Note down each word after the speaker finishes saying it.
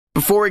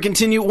Before we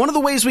continue, one of the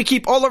ways we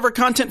keep all of our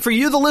content for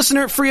you, the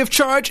listener, free of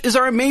charge is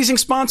our amazing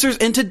sponsors,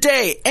 and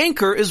today,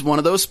 Anchor is one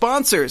of those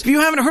sponsors. If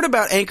you haven't heard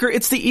about Anchor,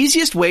 it's the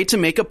easiest way to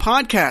make a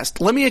podcast.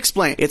 Let me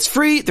explain. It's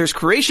free, there's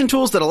creation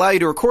tools that allow you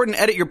to record and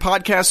edit your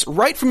podcasts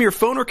right from your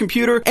phone or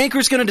computer.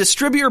 Anchor's going to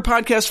distribute your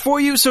podcast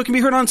for you so it can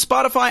be heard on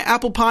Spotify,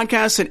 Apple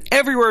Podcasts, and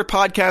everywhere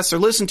podcasts are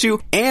listened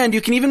to, and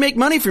you can even make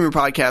money from your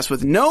podcast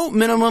with no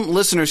minimum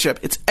listenership.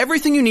 It's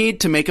everything you need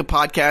to make a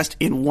podcast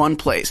in one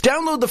place.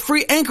 Download the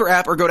free Anchor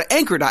app or go to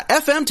anchor.fm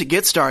to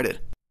get started.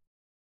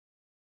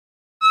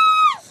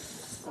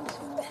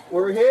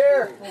 We're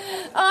here.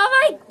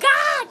 Oh my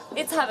God!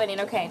 It's happening.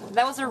 Okay,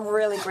 that was a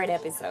really great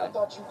episode.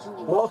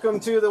 Welcome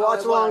to the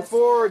Watchalong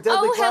for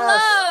Deadly Class.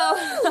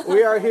 Hello!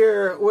 We are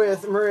here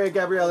with Maria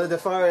Gabriela de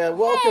Faria.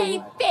 Welcome.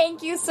 Hey,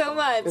 thank you so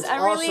much. It's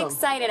I'm really awesome.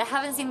 excited. I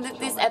haven't seen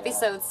this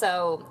episode,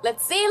 so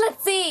let's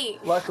see.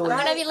 Luckily. I'm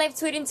gonna be live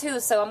tweeting too,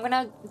 so I'm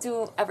gonna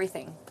do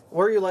everything.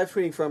 Where are you live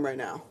tweeting from right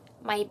now?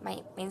 My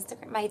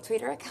Instagram, my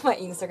Twitter account, my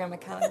Instagram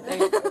account. There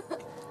you go.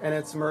 And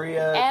it's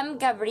Maria M.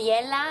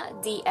 Gabriela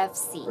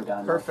DFC.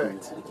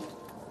 Perfect.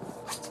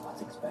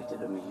 What's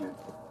expected of me here?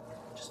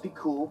 Just be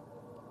cool,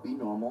 be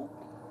normal.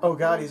 Oh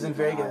God, he's in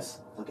Vegas.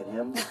 Look at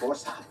him. Or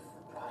stop.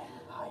 Try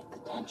and hide the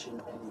tension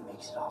only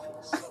makes it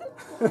obvious.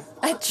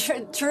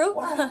 True?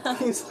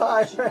 He's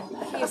high.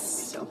 He's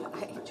so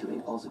high. For 2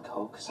 bowls of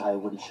Coke, so I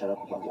wouldn't shut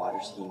up about water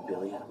skiing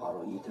Billy had a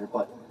bottle of ether,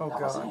 but Oh, that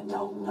God. wasn't it.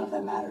 No, none of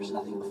that matters.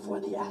 Nothing before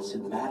the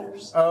acid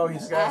matters. Oh,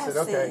 he's got it.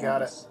 Okay,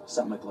 got it.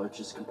 Something like Lurch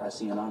is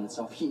compressing in on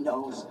itself. He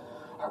knows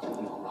our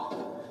really all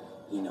wrong.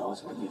 He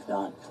knows what you've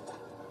done.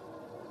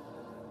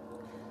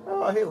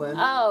 Oh, hey, Lynn.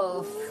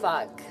 Oh,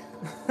 fuck.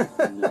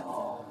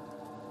 No.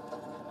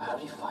 How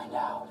do you find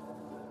out?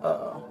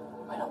 Uh-oh.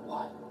 Find out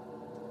what?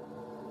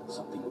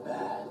 Something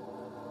bad.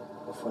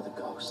 Before the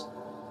ghost.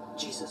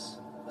 Jesus.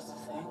 What's the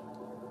thing?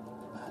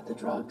 The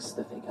drugs,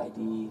 the fake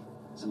ID.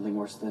 Something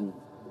worse than...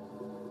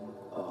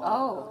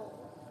 Oh.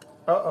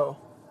 Uh-oh.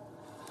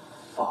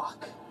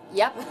 Fuck.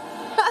 Yep.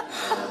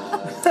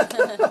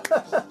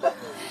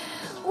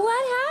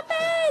 What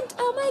happened?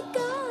 Oh my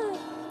God.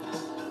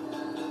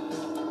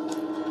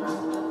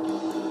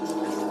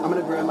 I'm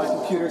gonna grab my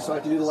computer so I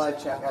can do the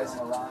live chat, guys.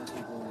 I'm around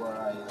people where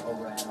I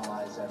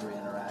overanalyze every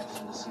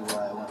interaction to see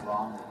where I went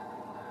wrong,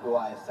 who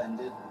I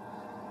offended.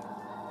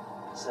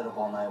 Sit up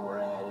all night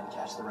worrying I didn't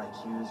catch the right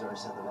cues or I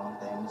said the wrong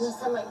things.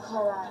 Some might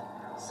call that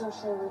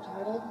socially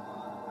retarded.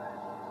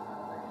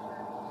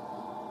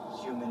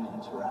 Human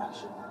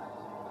interaction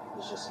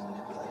is just a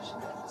manipulation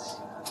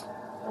dance.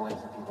 A way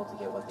for people to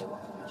get what they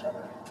want from each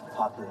other.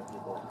 Popular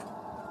people,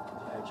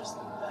 they're just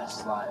the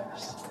best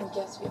liars. It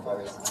gives people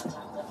reason to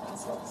attack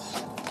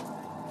defenseless.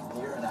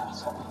 You're an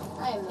asshole.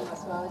 I am the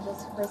most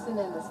well-adjusted person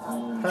in this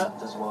town.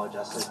 Does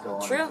well-adjusted go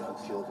on True.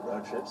 drug-fueled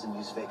road trips and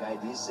use fake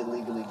IDs to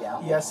illegally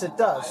gamble? Yes, it I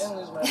does. didn't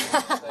lose my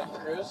respect,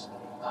 Cruz.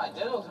 I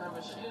did owe her,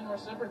 but she didn't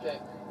reciprocate.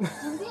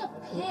 Don't be a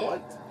pig.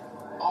 What?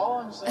 All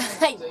I'm saying is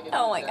take it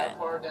Oh my that God.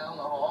 far down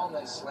the hall and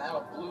then slam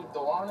a blue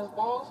door on his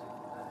balls?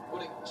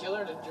 Would it kill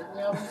her to jerk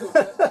me off into a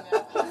wrestling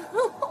napkin?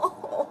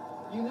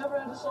 You never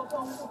had to soak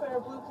home with a pair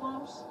of blue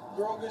plums?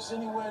 Girl gets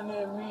anywhere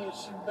near me and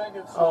she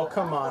begging for Oh,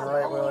 come on,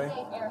 right, Willie?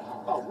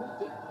 Oh,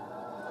 Ruthie.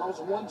 That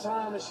was one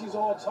time and she's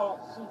all talk.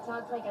 She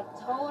talks like a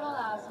total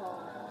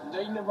asshole.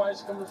 Dating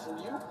advice coming from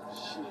you?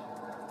 Shit.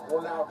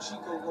 Well, now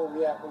Chico gonna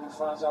react when he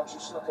finds out you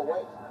snuck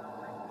away.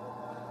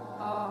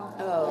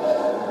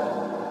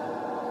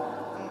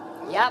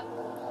 Yep.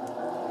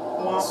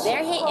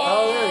 There he is. Oh,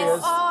 there he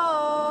is.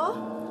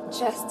 Oh,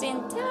 Just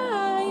in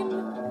time.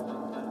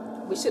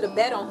 we should have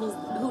bet on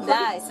who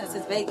died since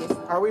it's Vegas.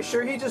 Are we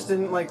sure he just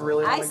didn't, like,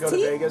 really want to go to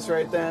Ice-T? Vegas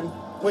right then?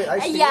 Wait,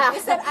 Ice-T? Yeah.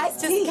 It said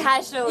Ice-T. Just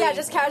casually. Yeah,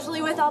 just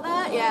casually with all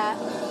that. Yeah.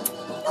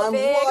 I'm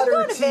Big. I'm water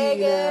going to tea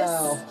Vegas.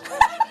 now.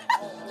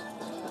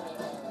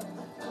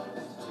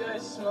 You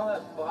guys smell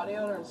that body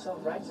odor and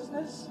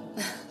self-righteousness?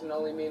 It can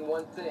only mean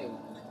one thing.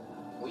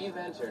 We've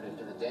entered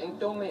into the dank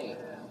domain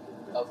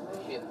of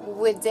hip.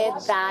 We did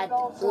that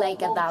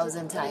like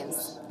 1,000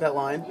 times. That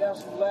line? You have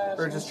some laughs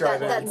Or and just shit.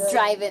 drive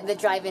in? The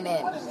driving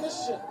in. What is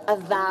this shit?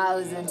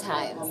 1,000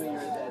 times. Tell me you're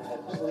a deadhead,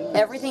 please.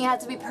 Everything had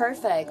to be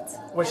perfect.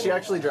 Was she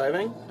actually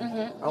driving?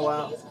 Mm-hmm. Oh,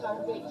 wow. These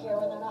cars don't care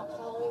when they're not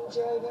following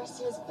Jerry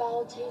Garcia's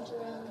ball change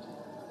around.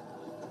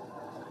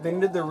 They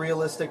needed the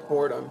realistic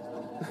boredom.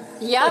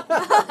 Yep.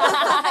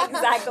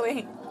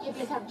 Exactly.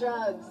 Hippies have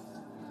drugs.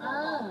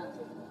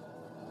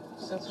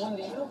 Since when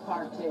do you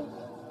partake?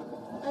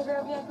 I grew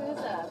up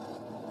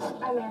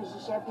Yakuza. I managed a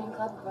champagne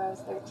club when I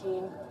was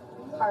 13.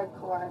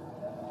 Hardcore.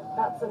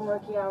 Not some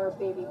rookie hour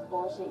baby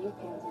bullshit you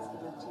pansies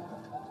get up to.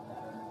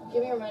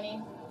 Give me your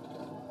money.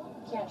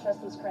 Can't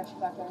trust these French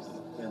fuckers.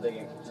 You don't think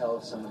I can tell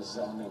if someone's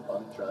selling me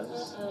bunk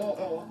drugs?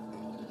 Mm-mm.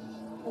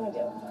 Let me do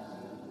it.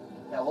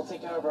 Yeah, we'll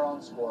take care of our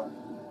own score.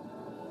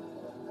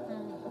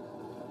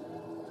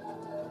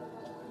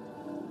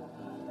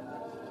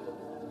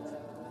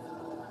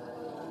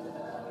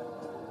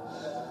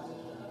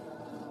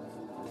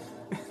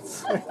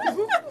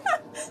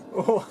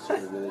 What? So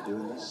you're really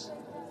doing this?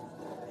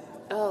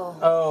 Oh.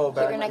 Oh, You're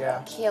back, gonna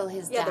yeah. kill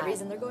his Yeah, dad. the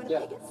reason they're going to Yeah.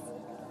 Vegas.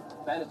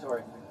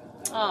 Mandatory.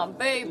 Oh,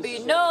 baby, This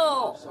shit no!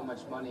 costs so much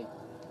money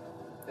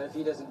that if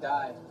he doesn't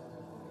die,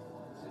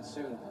 and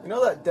soon, You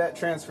know that debt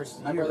transfers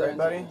to my you, brother right,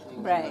 ends up buddy? in things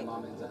and Right. my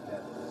mom ends up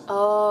dead.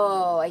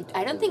 Oh,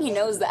 I don't think he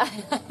knows that.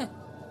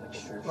 Like,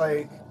 sure.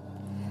 Like,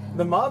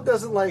 the mob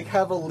doesn't, like,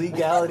 have a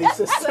legality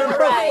system.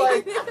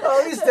 Right. Like,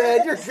 oh, he's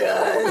dead, you're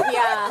good.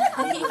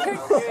 Yeah,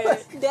 you're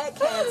good. That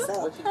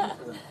cancel. What you do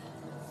for them?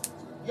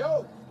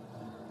 Yo,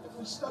 if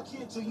we stuck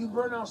here till you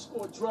burn out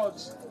score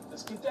drugs,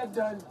 let's get that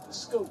done.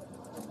 Let's go.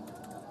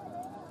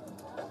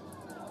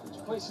 This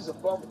place is a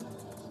bubble.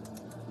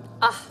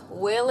 Ah,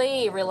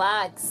 Willie,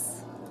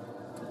 relax.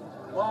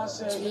 Mom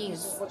said Jeez.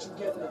 this is what you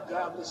get in a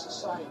godless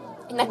society.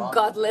 In a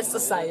godless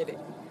society.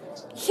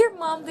 Your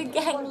mom, the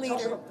gang Tossing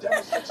leader. up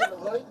demonstrates in the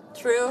hood.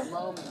 True.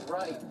 Mom is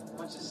right.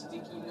 Bunch of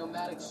stinky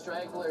nomadic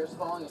stragglers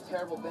following a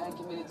terrible band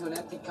committed to an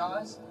empty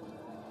cause.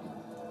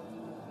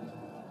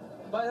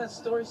 Buy that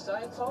story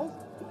Side told?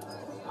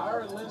 I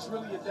heard Lynn's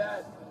really your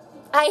dad.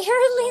 I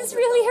heard Lynn's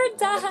really her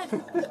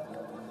dad.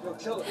 You'll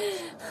kill her.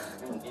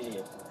 You're an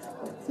idiot.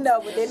 No,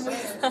 but then we.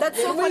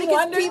 That's so funny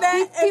wondered because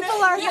that, and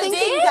people are You thinking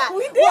did? that.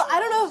 We did. Well, I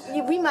don't know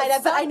if we might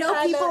have, but I know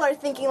Some people kinda- are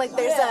thinking like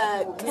there's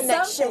a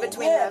connection Something,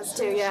 between yeah. those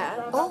two.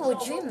 Yeah. Oh,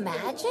 would you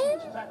imagine?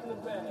 Back in the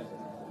bag.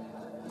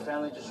 The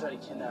family just tried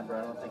to kidnap her.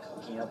 I don't think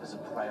hooking up is a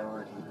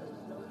priority.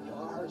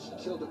 Yo, I heard she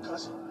killed her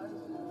cousin.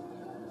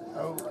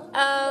 Oh.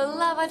 Oh,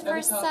 love at Every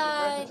first topic, break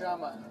sight. the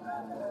drama.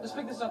 Let's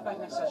pick this up back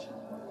next session.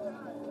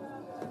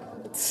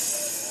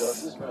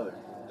 Doses, brother.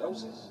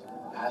 Doses?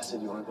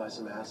 Acid. You want to buy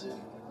some acid?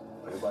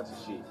 What about the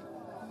sheep?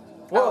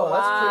 Whoa, Oh,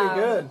 that's wow.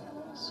 pretty good.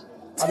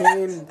 I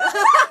mean,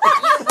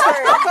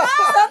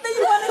 Something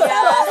you want to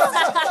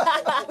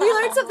know. We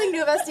learn something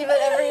new about Steven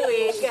every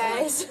week,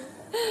 guys.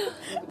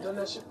 Never done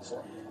that shit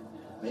before.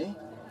 Me?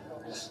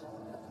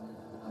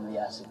 I'm the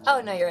acid.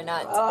 Oh, no, you're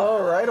not.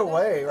 oh, right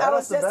away, right I off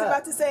was the just bat.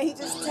 about to say he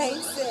just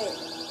tastes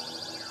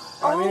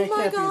it. I mean, it Oh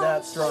my can't be God.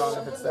 that strong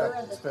if it's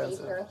that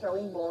expensive.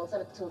 Throwing balls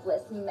at a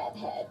toothless meth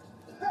head.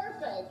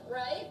 Perfect,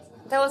 right?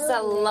 That was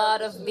a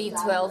lot of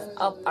B12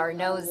 up our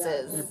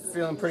noses. You're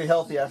feeling pretty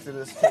healthy after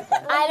this taping.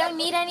 I don't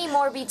need any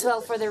more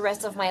B12 for the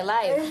rest of my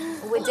life.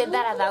 We did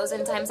that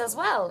 1,000 times as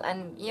well.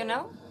 And, you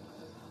know,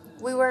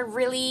 we were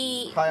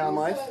really High on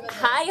life?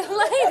 high on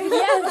life,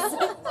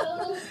 yes.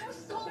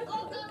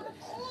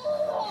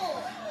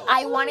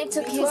 I wanted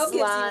to kiss B12 gives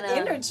you Lana.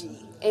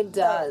 energy. It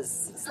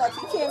does. It's like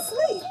you can't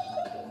sleep.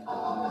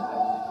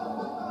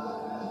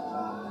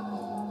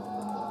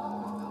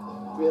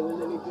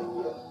 Feeling anything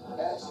yet?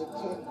 Acid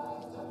king.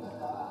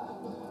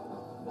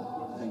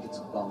 I think it's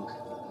a bunk.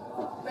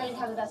 Ready to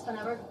have the best fun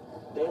ever?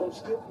 Damn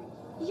Skippy.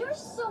 You're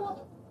so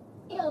up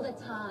all the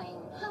time.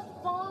 Have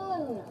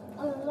fun.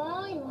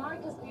 Unwind,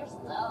 Marcus, be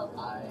yourself.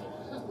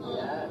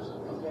 Yeah,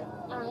 okay.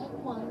 I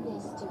want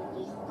this to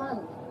be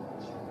fun.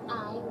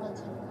 I want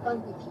to have fun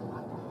with you,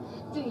 Mark.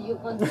 Do you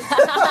want to?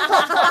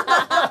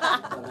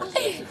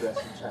 Unless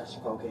aggressive trash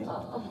cocaine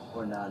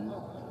or none.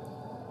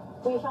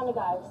 We found a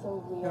guy with some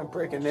Gonna real.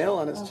 break a nail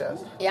on his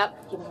chest.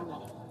 Yep. Give him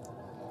money.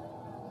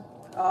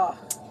 Oh,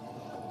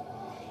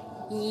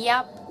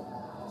 Yep.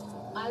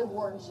 I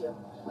warned you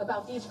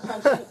about these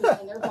crunch hippies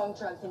and their bone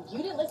drugs, and you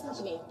didn't listen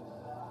to me.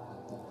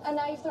 And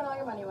now you've thrown all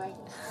your money away.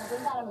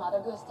 Isn't that a mother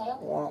goose tale?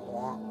 Wah,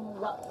 wah.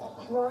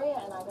 Well, Maria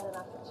and I got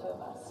enough for two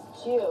of us.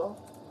 You,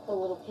 the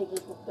little piggy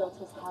who built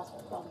his house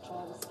with bone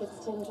drugs,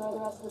 gets to enjoy the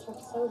rest of the trip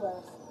sober.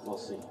 We'll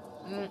see.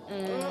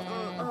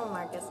 Oh,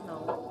 Marcus,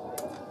 no.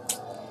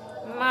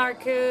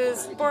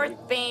 Marcus, poor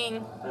thing.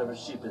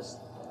 Whatever's cheapest.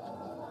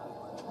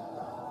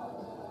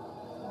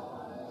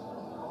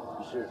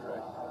 You sure it's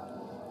right?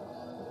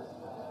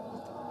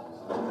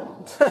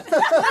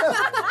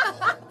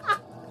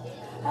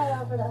 I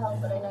offer to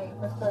help, but I know you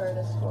prefer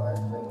to score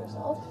for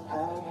yourself.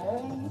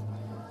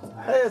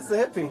 Hey, it's the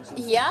hippie.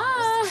 Yeah.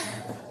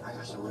 I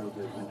got some real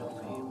good window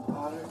pane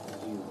powder.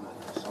 You,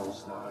 my soul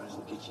stars,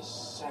 will get you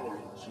centered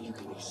so you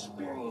can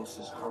experience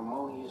this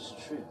harmonious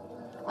trip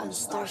On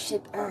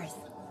Starship Earth.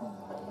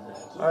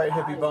 All right,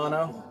 hippie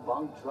Bono.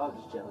 Bunk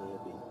drugs, jelly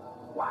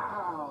hippie.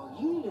 Wow,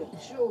 you need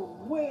to chill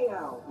way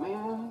out,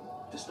 man.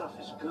 This stuff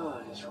is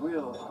good. It's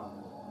real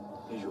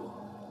visual.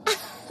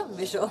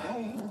 Visual.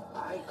 Hey,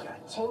 I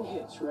got 10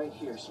 hits right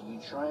here, so you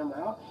try them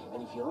out,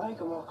 and if you like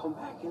them, I'll come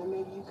back and then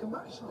maybe you can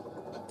buy some.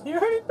 You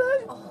already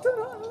paid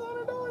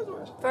 $200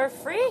 worth. For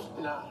free?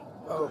 Nah.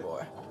 Oh,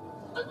 boy.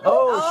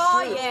 Oh,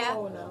 Oh, shoot. yeah.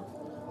 oh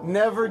no.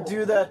 Never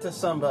do that to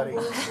somebody.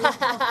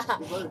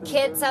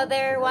 Kids out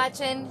there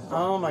watching,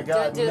 Oh, my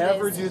God. Don't do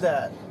Never this. do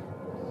that.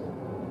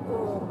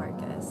 Oh,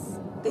 Marcus.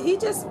 Did he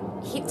just?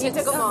 he He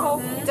took them all.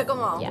 He took them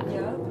all. Yeah.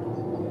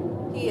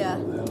 Yeah. He,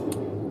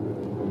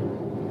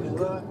 Good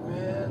luck,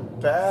 man.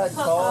 Bad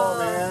call,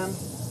 man.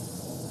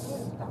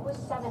 That was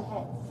 7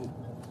 hits.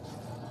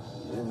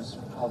 It was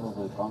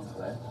probably bunk,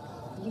 right?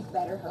 You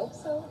better hope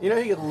so. You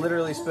know, he could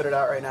literally spit it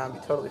out right now and be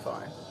totally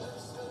fine.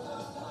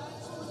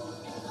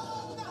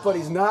 But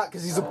he's not,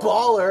 because he's a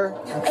baller.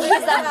 He's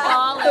a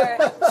baller.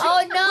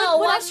 Oh no, what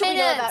one else should we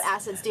know minute. about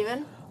acid,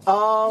 Steven?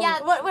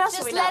 Yeah, what else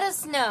should just we let know?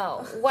 us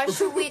know. What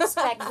should we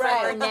expect from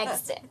our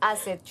next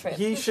acid trip?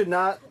 He should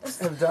not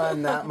have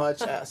done that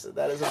much acid.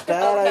 That is a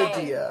bad Okay.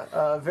 idea.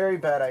 A very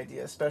bad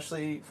idea,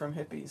 especially from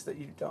hippies that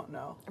you don't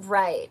know.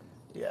 Right.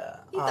 Yeah.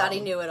 He thought he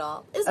knew it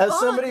all. It's As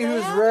Bond, somebody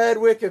who's man. read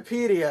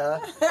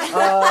Wikipedia,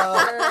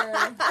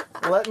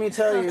 let me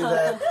tell you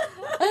that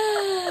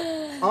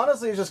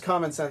honestly, it's just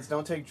common sense.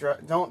 Don't take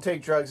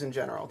drugs in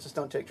general. Just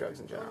don't take drugs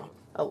in general.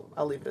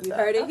 I'll leave it at You that.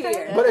 heard it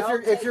here. But Don't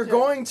if take you're drugs.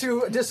 going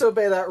to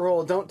disobey that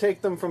rule, don't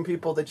take them from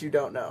people that you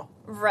don't know.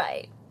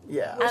 Right.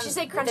 Yeah. Did you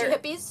say crunchy They're-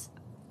 hippies?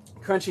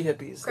 Crunchy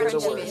hippies. They're the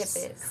Crunchy worst.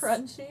 hippies.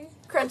 Crunchy.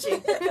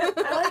 Crunchy.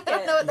 I like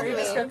it. know what that Very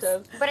means.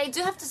 descriptive. But I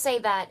do have to say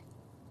that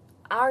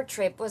our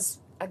trip was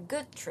a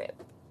good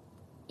trip.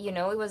 You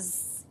know, it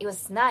was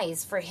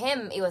nice. For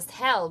him, it was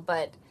hell,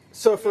 but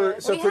So We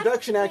had-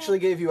 production actually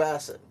gave you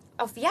acid.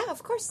 of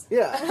course.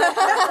 Yeah. So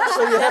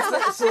you have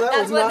to, so that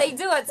That's was what not they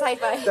do at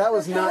sci-fi. that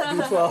was not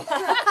B12.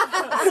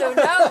 So no,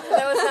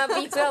 that was not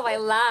B12. I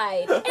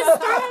lied. It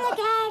started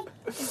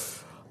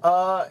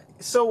again.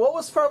 So what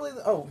was probably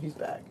he's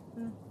back.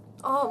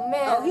 Oh,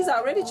 man. Oh, he's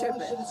already I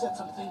tripping. should have said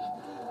something.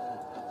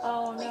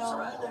 Oh, Thanks no.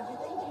 for everything.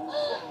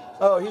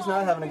 Oh, he's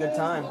not having a good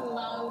time.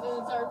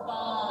 Mountains are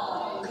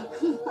fine.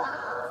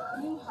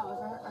 You,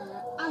 however,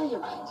 are out of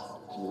your mind.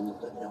 Can you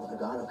let me know when they're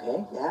gone,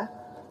 okay? Yeah?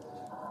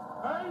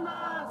 Hey,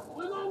 man,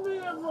 we're going to be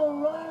here for a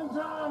long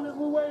time if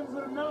we're waiting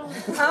for the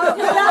mountains.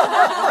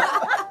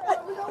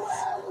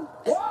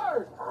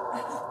 Word!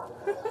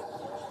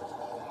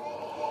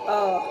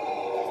 Oh.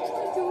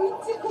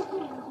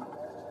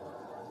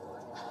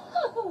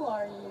 Who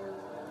are you?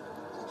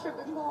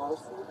 Tripping balls.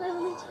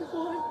 Really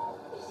tripping.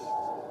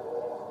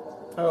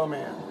 Oh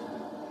man.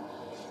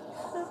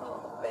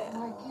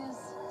 Marcus,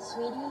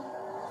 sweetie,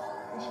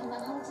 the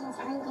mountains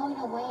aren't going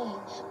away,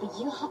 but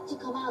you have to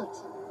come out.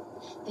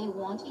 They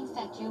won't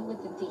infect you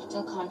with the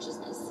digital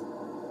consciousness.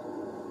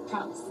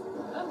 Promise.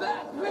 I'm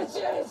back,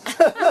 bitches!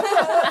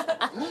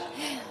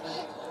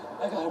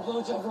 I got a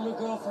blowjob from a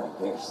girl for a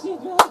beer. She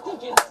me like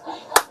tickets.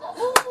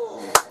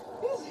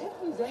 These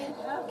hippies ain't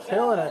half bad.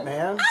 Killing it,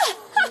 man.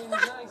 I mean,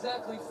 it's not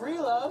exactly free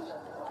love,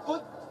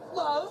 but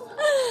love.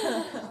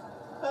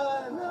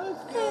 Now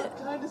I feel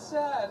kind of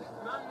sad.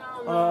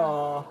 No,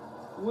 Oh.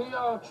 we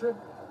all trip.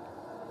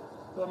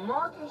 But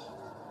Marcus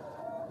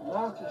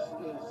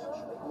is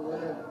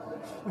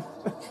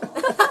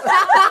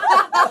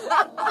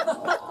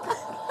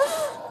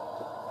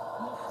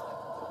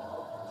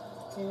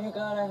You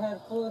got a head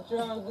full of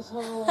drugs,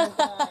 huh,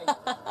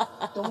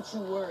 guy? Don't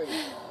you worry.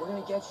 We're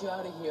gonna get you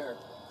out of here.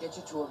 Get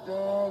you to a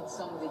bed,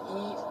 something to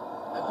eat.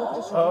 I booked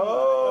this room.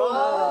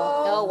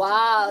 Oh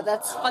wow,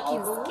 that's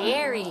fucking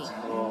scary.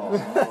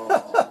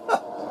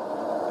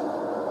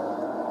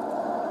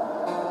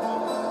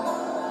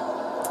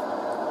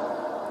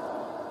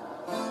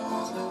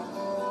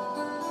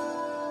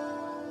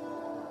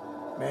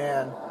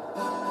 Man.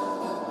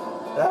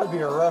 That would be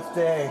a rough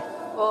day.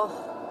 Oh.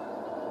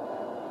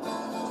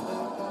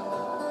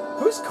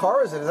 Whose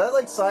car is it? Is that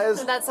like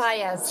Saya's? That's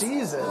Saya's.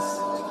 Jesus.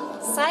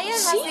 Saya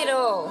has it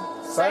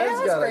all. Saya's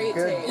has got a great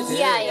good taste. dick.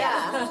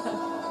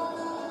 Yeah.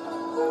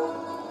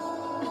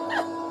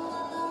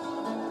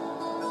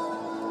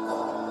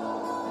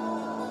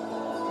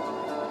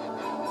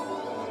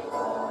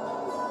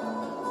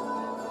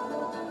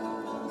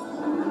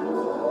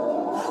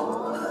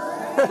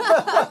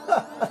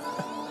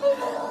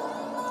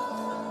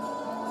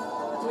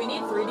 Do we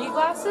need 3D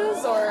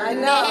glasses or? I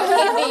know.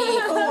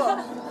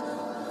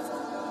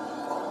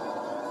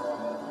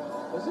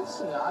 Was it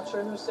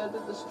Sinatra who said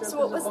that the strip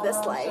So what is a was this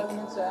bomb like? 7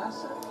 hits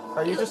acid?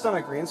 Are you just on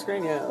a green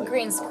screen? Yeah. like-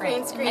 Green screen.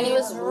 Green screen. And it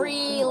was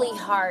really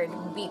hard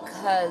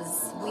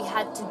because we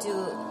had to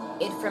do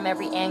it from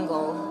every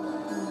angle.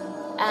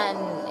 And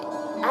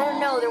I don't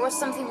know, there was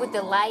something with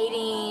the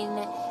lighting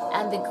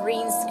and the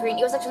green screen.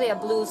 It was actually a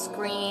blue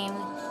screen.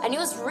 And it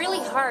was really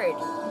hard.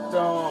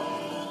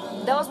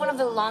 Don't. That was one of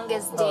the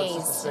longest Oh, it's just a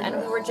days. cigarette.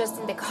 And we were just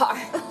in the car.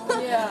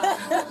 Yeah.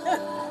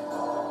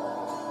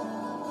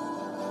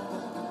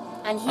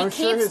 And he I'm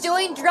sure keeps his-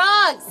 doing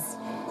drugs.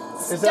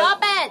 Is Stop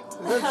that- it.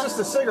 That's just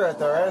a cigarette,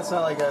 though, right? It's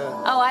not like a.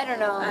 Oh, I don't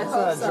know. It's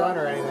not a joint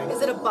or anything.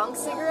 Is it a bunk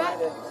cigarette?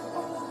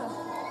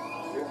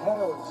 Your head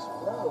will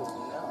explode,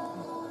 you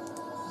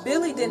know?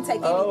 Billy didn't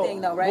take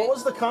anything though, right? What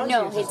was the kanji?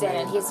 No, you he just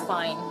didn't. made? He's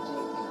fine.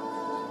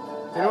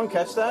 Did anyone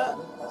catch that?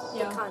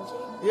 The kanji.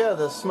 Yeah,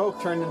 the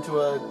smoke turned into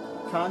a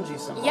kanji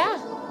symbol. Yeah.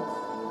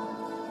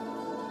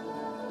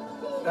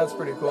 That's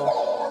pretty cool.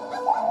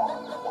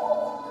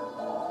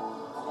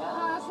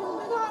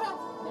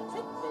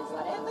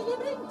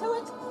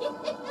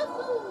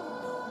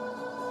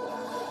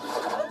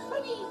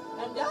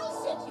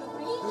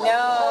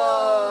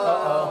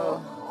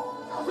 No.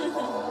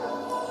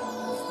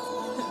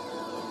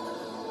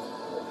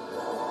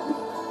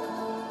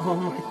 Oh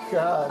my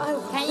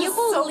god. Can you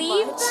So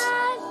believe much.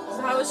 that?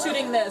 So I was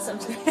shooting this. I'm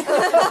just Well,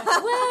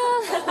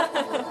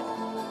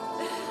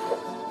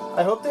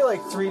 I hope they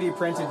like 3D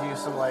printed you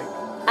some like.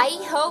 I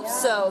hope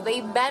so. They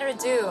better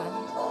do.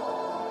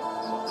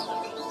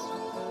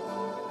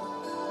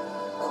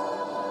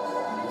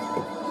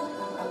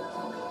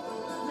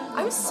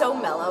 so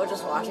mellow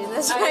just watching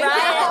this Right?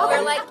 now.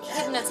 We're like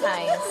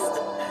hypnotized.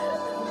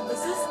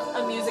 This is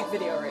a music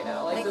video right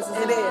now. Like this is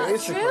It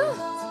is. True?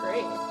 It's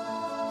great.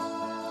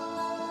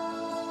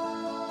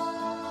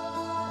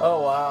 Oh,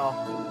 wow.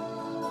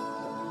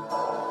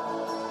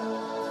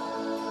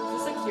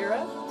 Is this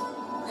Akira?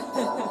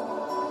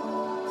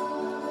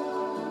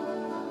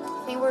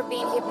 I think we're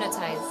being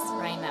hypnotized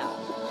right now.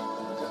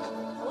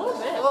 A little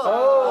bit.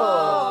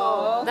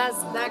 Oh.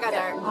 That got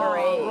dark.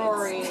 Great.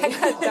 Rory. That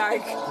got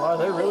dark. Wow,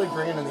 they're really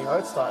bringing in the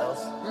art styles.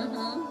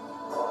 Mm-hmm.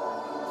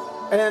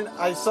 And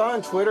I saw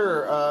on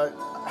Twitter,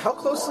 how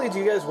closely do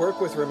you guys work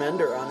with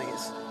Remender on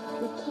these?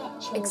 We can't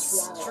change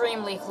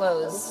Extremely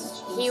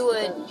close. He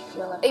would.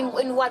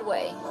 In what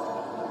way?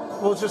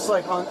 Well, just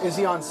like, is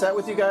he on set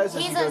with you guys?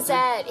 as He's you go on through-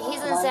 set.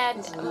 He's on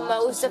set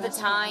most of the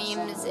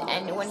times,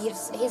 and when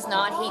he's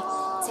not, he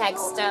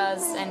texts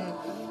us and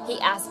he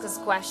asks us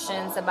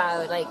questions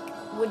about like,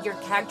 would your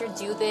character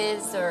do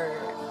this or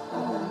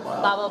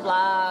blah blah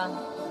blah.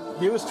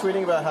 He was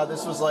tweeting about how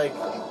this was like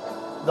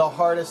the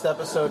hardest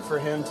episode for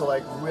him to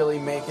like really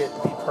make it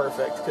be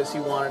perfect because he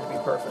wanted to be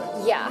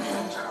perfect. Yeah.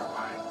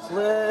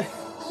 Leh.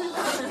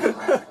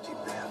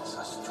 Demands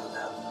us to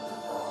them.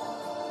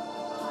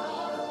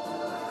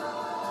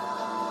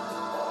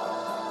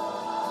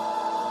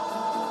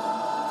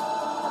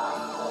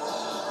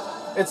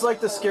 It's like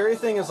the scary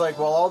thing is like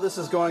while all this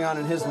is going on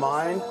in his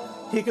mind,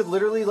 he could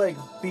literally like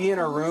be in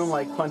a room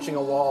like punching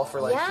a wall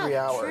for like 3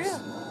 hours. True.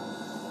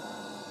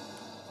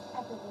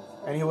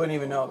 And he wouldn't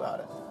even know about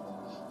it.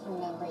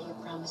 Remember your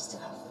promise to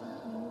have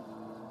fun.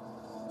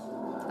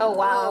 Oh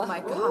wow. Oh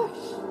my gosh.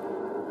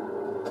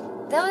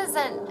 That was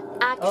an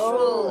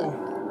actual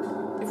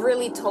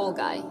really tall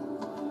guy.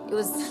 He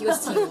was huge.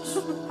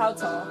 How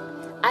tall?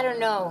 I don't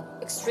know,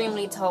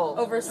 extremely tall.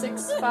 Over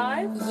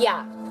 6'5"?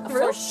 Yeah, for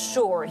Really?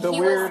 sure. The he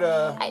weird,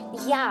 was, I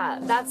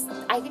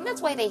think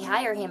that's why they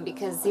hire him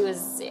because he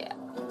was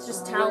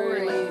Just really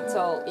towering.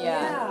 tall. Yeah.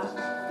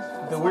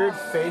 Yeah. The weird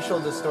facial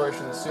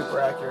distortion is super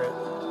accurate.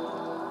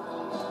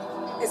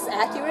 It's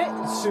accurate?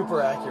 It's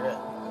super accurate.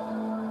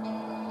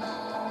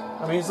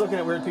 I mean, he's looking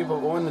at weird people,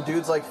 but when the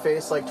dude's like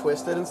face like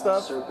twisted and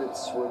stuff.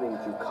 Serpents swimming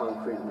through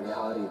concrete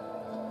reality.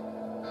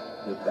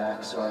 Their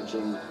backs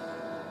arching.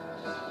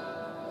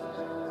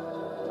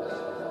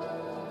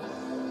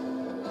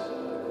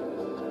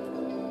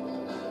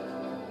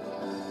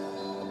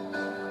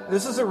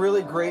 This is a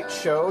really great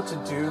show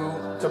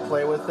to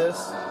play with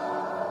this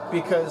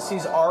because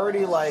he's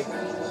already like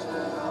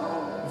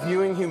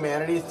viewing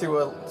humanity through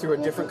a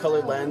different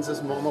colored lens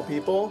as normal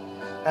people,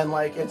 and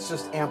like it's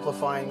just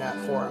amplifying that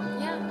for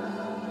him. Yeah.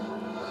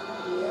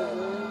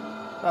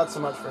 Not so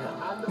much for him.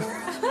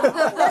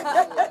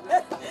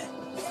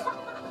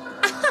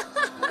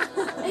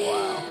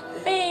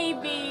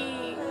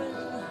 Baby.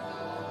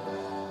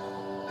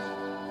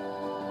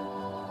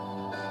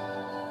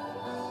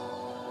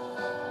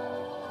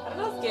 I don't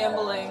know if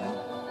gambling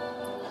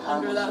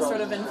under that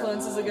sort of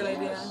influence is a good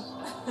idea.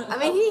 I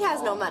mean, he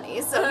has no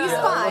money, so he's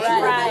Yeah, fine.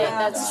 Right,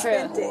 that's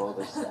true. World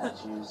of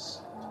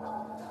statues.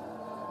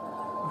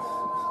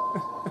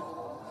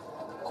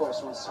 Of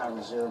course, once time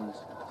resumed,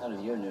 none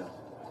of you knew,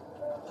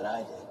 but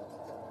I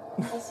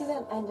did. I see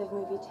that end of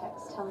movie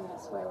text telling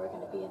us where we're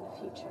going to be in the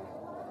future.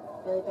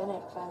 Billy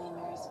Bennett finally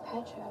marries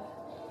Petra,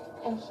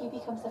 and he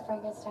becomes the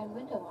Frankenstein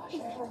window washer.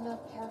 If you're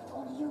not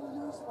careful, you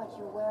lose what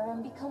you wear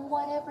and become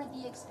whatever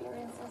the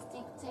experiences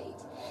dictate.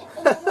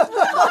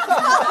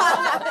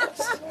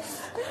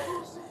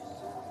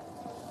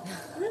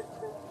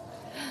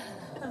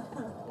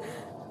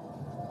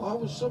 Why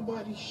was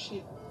somebody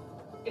shit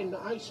in the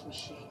ice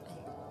machine?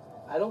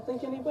 I don't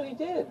think anybody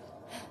did.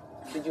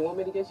 Did you want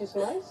me to get you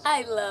some ice?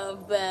 I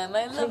love them.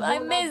 I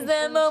miss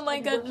them. Oh my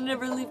god, they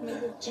never leave me.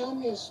 Tell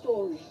me a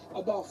story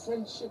about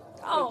friendship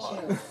Oh.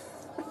 and caring.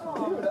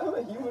 Dude, I'm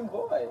a human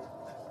boy.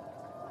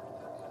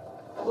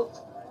 Look,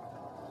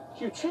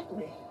 you tricked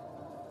me.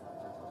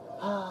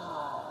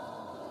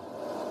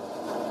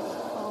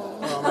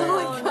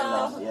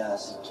 Oh man.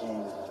 Yes, it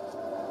came.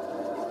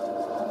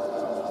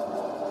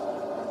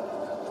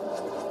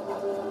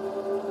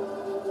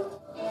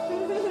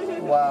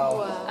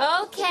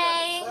 Wow.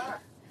 Okay.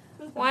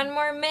 One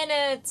more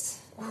minute.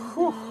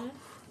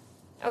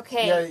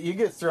 Okay. Yeah, you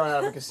get thrown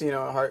out of a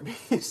casino in a heartbeat.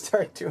 You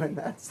start doing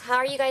that. How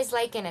are you guys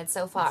liking it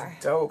so far?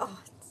 Dope.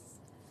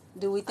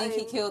 Do we think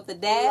he killed the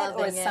dad or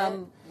loving it.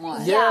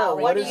 someone? Yeah,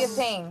 What what do is- you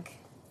think?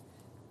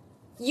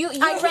 You I read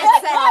can't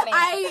the say.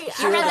 comment.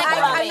 You read the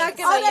I'm comment. not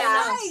gonna. Oh, yeah.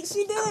 that's right.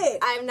 She did.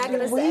 I'm not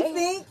gonna we say.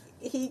 think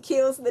he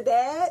kills the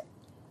dad,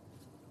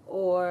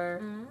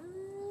 or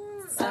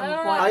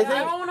I think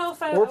don't know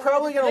if I We're have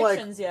probably gonna like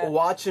predictions yet.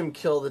 watch him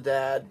kill the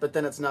dad, but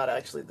then it's not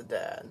actually the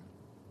dad.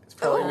 It's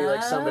probably gonna be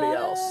like somebody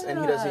else, and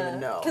he doesn't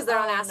even know. Because they're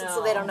on acid,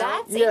 so they don't know.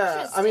 That's Yeah,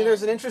 interesting. I mean,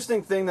 there's an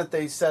interesting thing that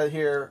they said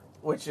here,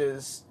 which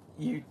is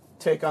you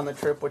take on the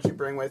trip what you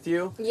bring with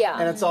you. Yeah.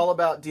 And it's all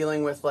about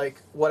dealing with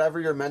like whatever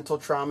your mental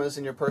traumas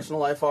in your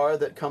personal life are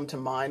that come to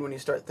mind when you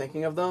start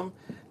thinking of them.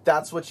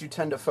 That's what you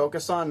tend to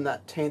focus on, and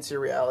that taints your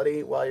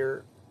reality while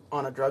you're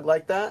on a drug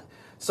like that.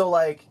 So,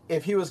 like,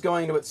 if he was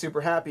going to it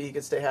super happy, he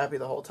could stay happy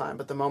the whole time.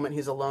 But the moment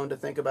he's alone to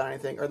think about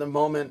anything, or the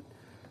moment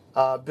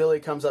Billy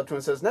comes up to him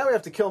and says, now we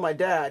have to kill my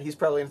dad, he's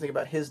probably going to think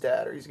about his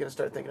dad, or he's going to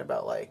start thinking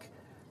about, like,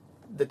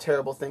 the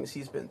terrible things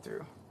he's been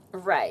through.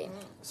 Right.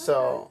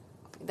 So...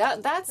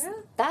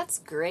 That's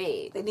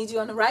great. They need you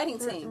on the writing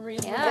team.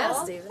 Yeah.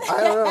 Steven.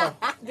 I don't know.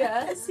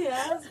 Yes,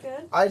 yeah, that's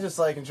good. I just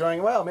like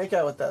enjoying, wow, make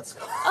out with that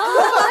skull.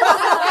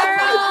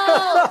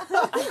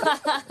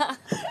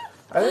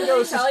 I think I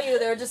was Tell you,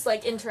 they would just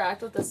like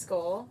interact with the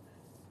skull.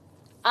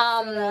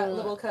 That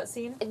little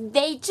cutscene.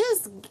 They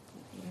just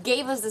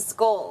gave us the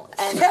skull,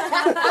 and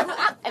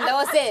that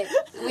was it.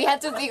 We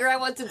had to figure out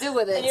what to do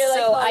with it. And you're like,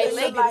 So oh, I this is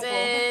licked Michael.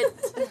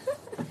 it.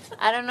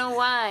 I don't know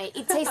why.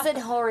 It tasted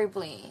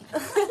horribly.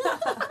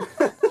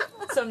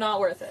 So not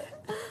worth it.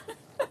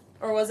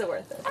 Or was it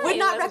worth it? Would It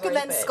not was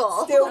recommend worth it.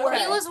 Skull. Still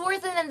worth It was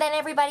worth it, and then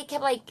everybody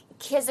kept like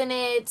kissing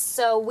it,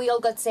 so we all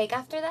got sick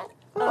after that.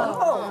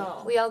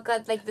 Oh. We all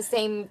got like the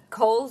same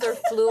cold or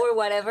flu or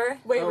whatever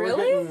Wait, we're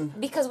really? getting-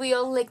 because we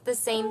all licked the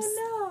same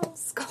Oh, no.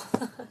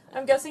 skull.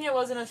 I'm guessing it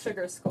wasn't a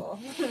sugar skull.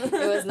 It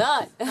was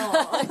not.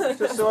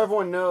 Just so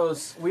everyone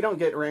knows, we don't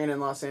get rain in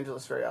Los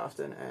Angeles very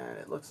often, and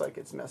it looks like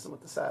it's messing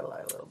with the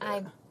satellite a little bit.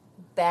 I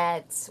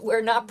bet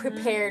we're not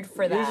prepared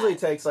for It that. usually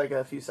takes like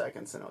a few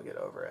seconds and I'll get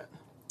over it.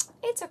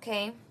 It's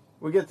okay.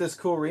 We get this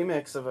cool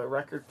remix of a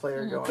record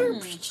player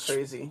going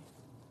crazy.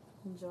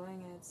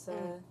 Enjoying it. It's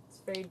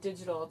very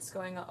digital. It's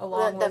going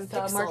along Them with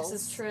pixels.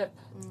 Marcus's trip.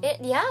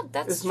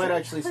 That's This true. might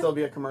actually still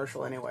be a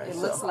commercial anyway. It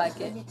so. looks like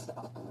it.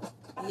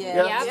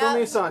 Yeah, Yeah. still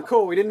Nissan.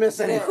 Cool, we didn't miss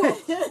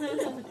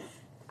anything.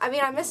 I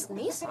mean, I miss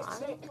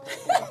Nissan.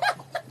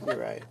 You're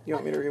right. You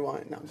want me to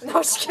rewind? No, I'm just No,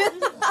 I'm just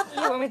kidding.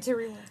 You want me to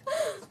rewind?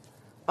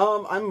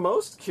 I'm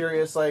most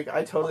curious, like,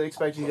 I totally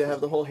expect you to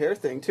have the whole hair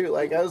thing, too.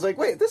 Like, I was like,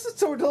 wait, this is a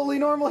totally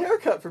normal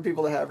haircut for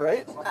people to have,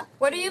 right?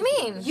 What do you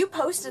mean? You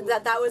posted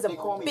that was a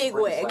big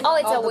wig. Oh,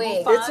 it's a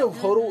wig.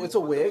 It's a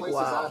wig?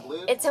 Wow.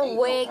 It's a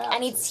wig,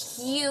 and it's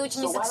huge,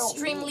 and it's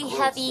extremely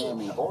heavy,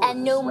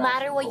 and no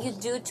matter what you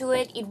do to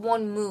it, it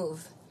won't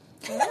move.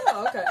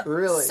 Oh, okay.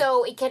 Really?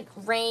 So it can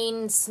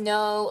rain,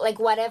 snow, like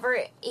whatever,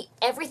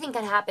 everything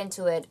can happen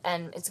to it,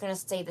 and it's gonna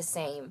stay the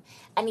same.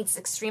 And it's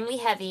extremely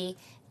heavy,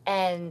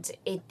 and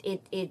it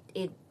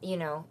you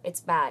know,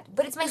 it's bad.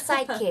 But it's my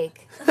sidekick.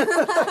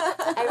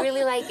 I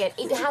really like it.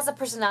 It has a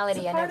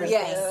personality and everything.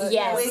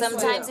 Yes.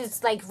 Sometimes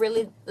it's like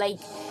really like,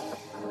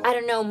 I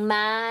don't know,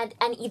 mad,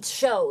 and it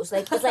shows.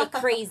 Like it's like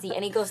crazy,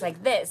 and it goes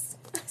like this.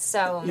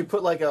 So You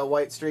put, like, a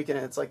white streak in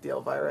it. It's like the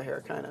Elvira hair,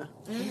 kind of.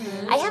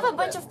 I have a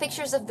bunch of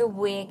pictures of the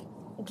wig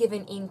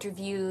giving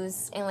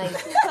interviews and like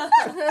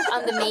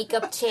on the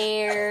makeup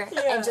chair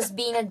and just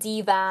being a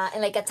diva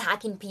and like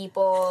attacking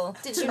people.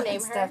 Did you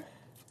name her?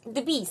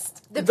 The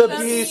Beast. The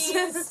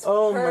Beast.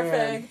 Oh,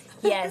 man.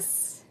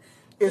 Yes.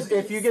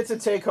 If you get to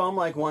take home,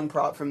 like, one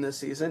prop from this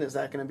season, is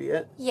that going to be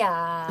it?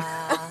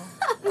 Yeah.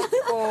 Of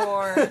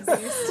course.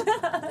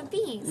 The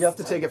Beast. You have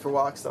to take it for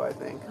walks, though, I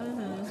think.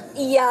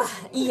 Yeah,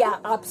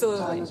 Time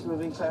absolutely. is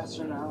moving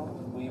faster now.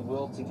 We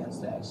wilt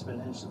against the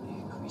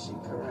exponentially increasing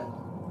current.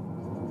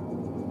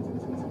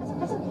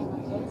 That's okay,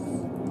 Marcus.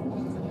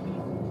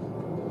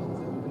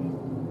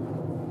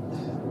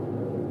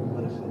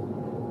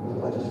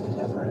 What if it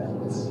never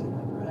ends? It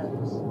never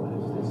ends. What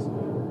if this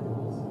never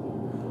ends?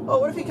 Oh,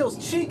 what if he kills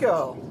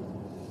Chico?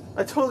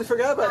 I totally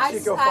forgot about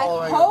Chico I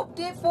following. hoped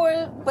it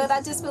for, but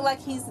I just feel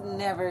like he's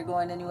never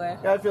going anywhere.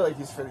 Yeah, I feel like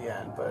he's for the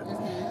end, but...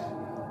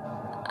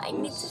 I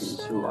need This to is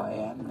show. who I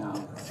am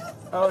now.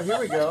 Oh, here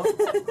we go.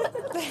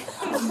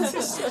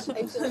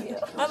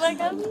 I'm like,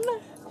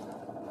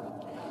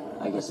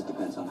 I guess it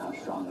depends on how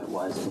strong it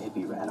was. The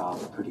hippie ran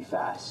off pretty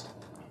fast.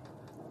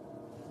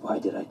 Why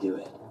did I do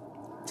it?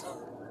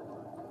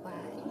 Why?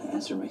 The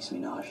answer makes me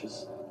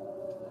nauseous.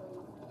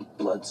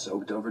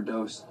 Blood-soaked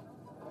overdose.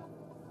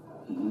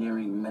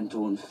 Nearing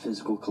mental and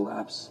physical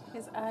collapse.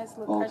 His eyes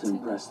look All to cartoony.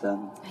 impress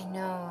them. I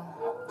know.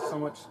 So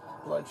much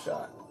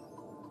bloodshot.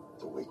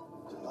 The weak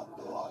do not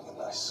belong in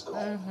thy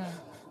skull.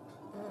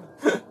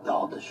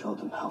 All to show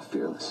them how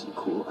fearless and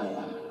cool I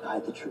am.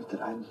 Hide the truth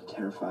that I'm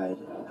terrified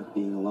of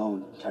being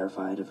alone.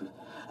 Terrified of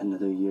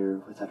another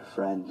year without a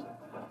friend.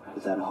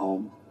 Without a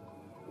home.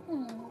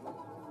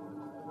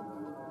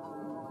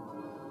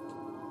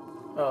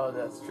 Oh,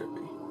 that's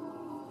trippy.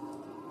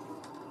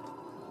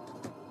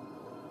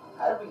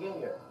 How did we get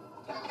here?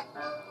 Hey,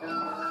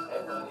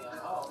 buddy, I'm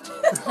home.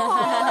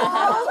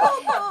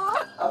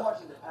 I'm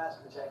watching the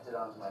past projected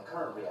onto my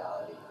current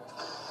reality.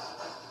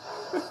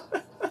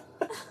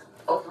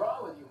 What's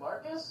wrong with you,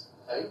 Marcus?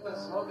 Have you been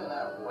smoking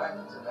that whack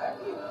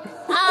tobacco?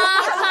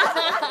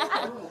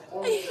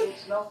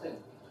 It's nothing.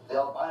 The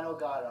albino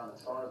god on the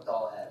throne of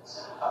doll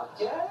heads.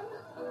 Again?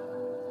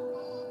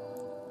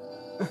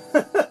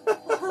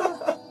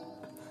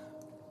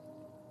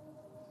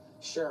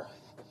 Sure.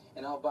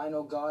 An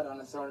albino god on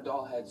a throne of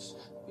doll heads.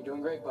 You're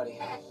doing great, buddy.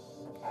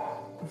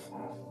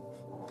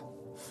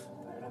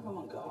 Where'd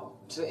everyone go?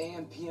 To the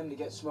AM, PM to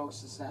get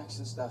smokes and snacks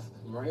and stuff.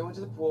 Maria went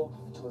to the pool.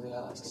 I told her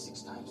that like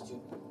 6 times, dude.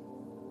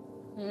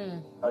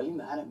 Are you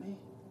mad at me?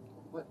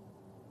 What?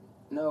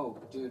 No,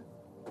 dude.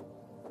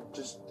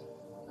 Just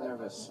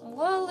nervous.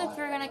 Well, if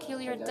you're gonna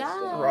kill your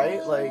dad.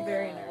 Right? Like,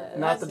 Very nervous.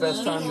 not the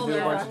best time to do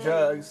a bunch of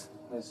drugs.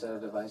 They set a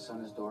device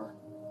on his door.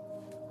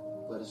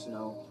 Let us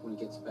know when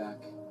he gets back.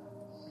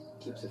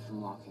 Keeps it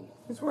from locking.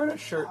 He's wearing a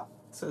shirt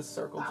that says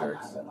Circle I'm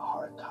Jerks. having a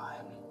hard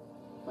time.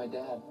 My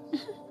dad.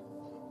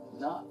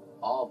 Not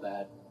all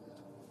bad.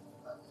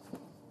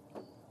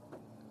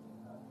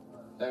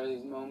 There are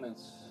these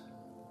moments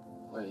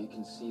where you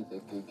can see the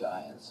good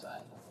guy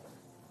inside.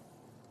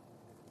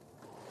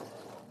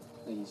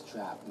 That he's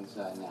trapped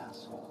inside an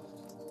asshole.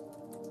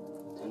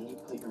 Didn't you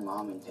put your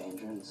mom in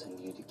danger and send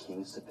you to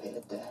Kings to pay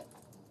a debt?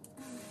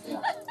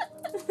 Yeah.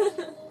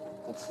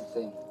 That's the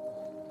thing.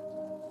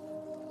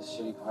 The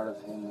shitty part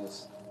of him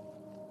is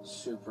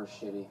super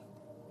shitty.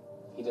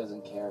 He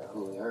doesn't care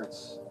who he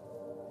hurts.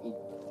 He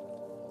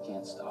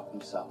can't stop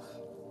himself.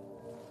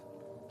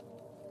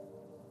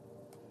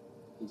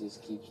 He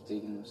just keeps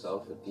digging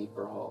himself a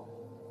deeper hole.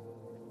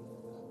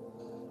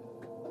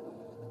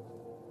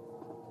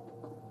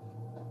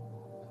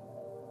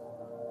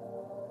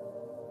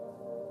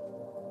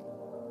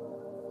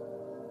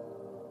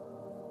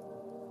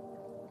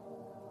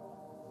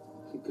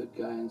 The good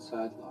guy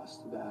inside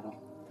lost the battle.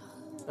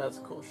 That's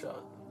a cool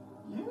shot.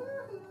 Yeah.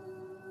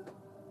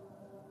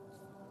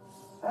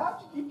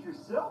 How'd you get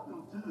yourself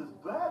into this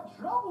bad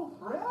trouble,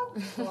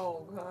 friend?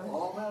 Oh, God.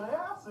 All that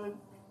acid.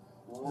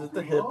 Is it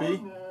the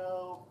hippie?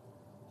 Now.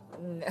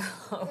 No.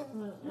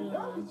 Your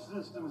nervous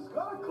system's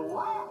gonna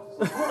collapse.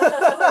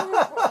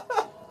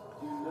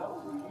 You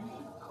know who you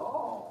should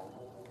call.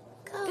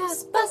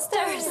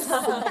 Ghostbusters!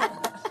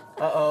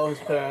 Uh-oh, his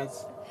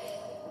parents.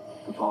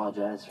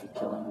 Apologize for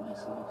killing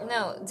myself.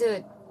 No,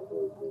 dude.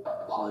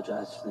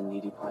 Apologize for the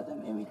needy part that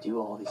made me do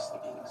all these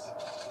things.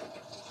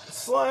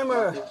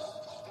 Slimer!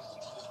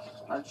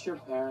 Aren't your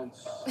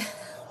parents,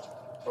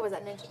 What was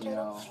that, Ninja you Turtle?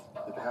 know,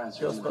 the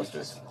parents are really Ghostbusters.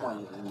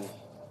 disappointed in me.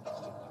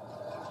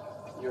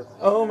 Your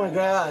Oh my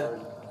God.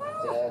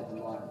 are dead,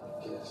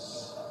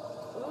 Marcus.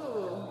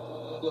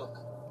 Ooh. Look,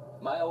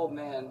 my old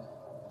man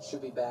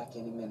should be back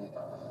any minute.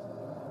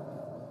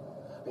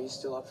 Are you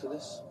still up for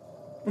this?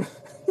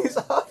 He's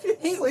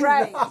obviously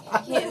right.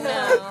 not. You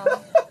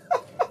know.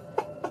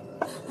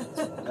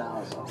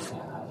 Now it's all I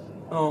have.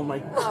 Oh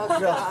my Oh,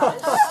 God.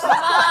 Marcus,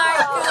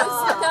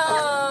 no.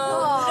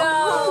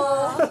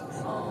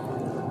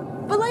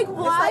 But like,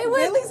 why would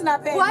Billy's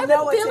not paying why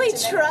no would Billy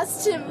attention to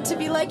trust him to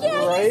be like,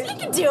 yeah, Right? he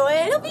can do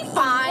it. He'll be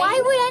fine.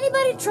 Why would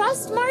anybody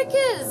trust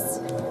Marcus?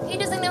 He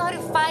doesn't know how to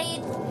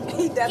fight.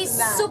 He does He's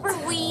not. super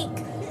weak.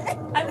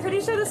 I'm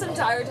pretty sure this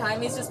entire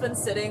time he's just been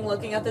sitting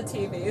looking at the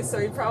TV, so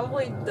he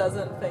probably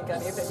doesn't think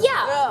anything.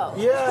 Yeah.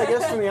 Yeah, I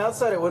guess from the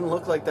outside it wouldn't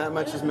look like that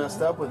much is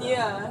messed up with him.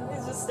 Yeah,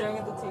 he's just staring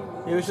at the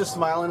TV. He was just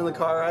smiling in the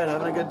car ride,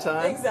 having a good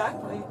time.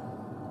 Exactly.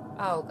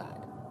 Oh, God.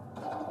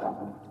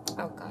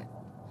 Oh, God.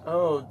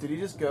 Oh, did he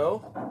just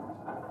go?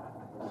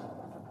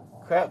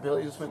 Crap,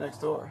 Billy just went next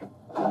door.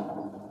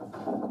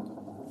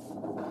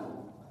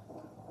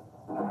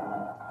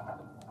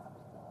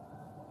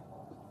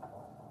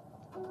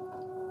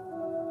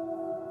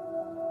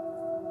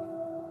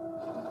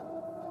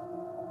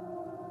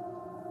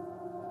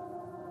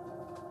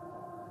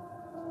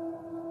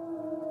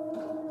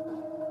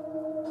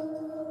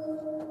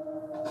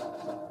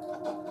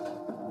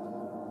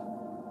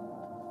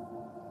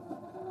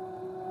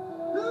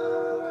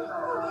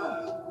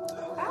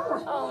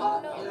 Oh,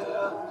 no.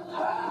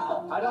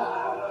 I don't.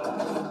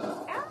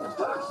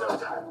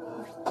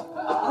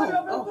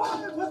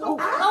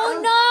 Oh,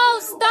 no.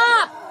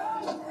 Stop.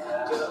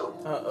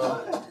 Uh-oh.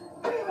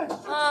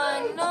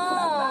 Oh, no.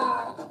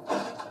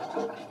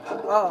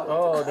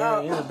 Oh,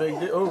 damn, he's a big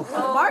dude. Oof.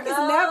 Mark is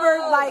never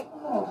like.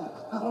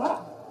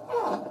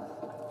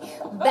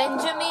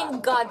 Benjamin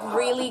got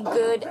really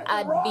good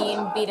at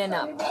being beaten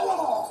up.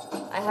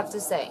 I have to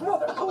say. Oof.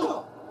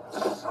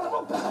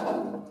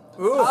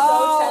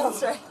 So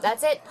tense, right?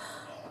 That's it.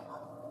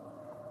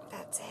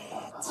 That's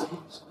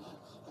it.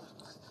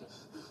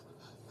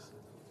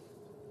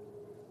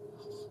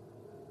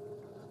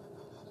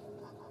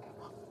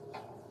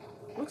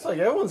 Looks like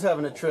everyone's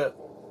having a trip.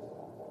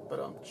 But,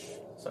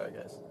 sorry,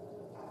 guys.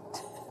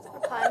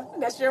 Pun.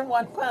 That's your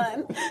one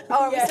pun.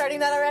 Oh, are we starting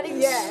that already?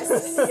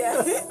 Yes.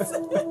 Yes.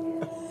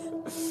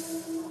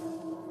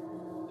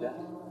 Yeah.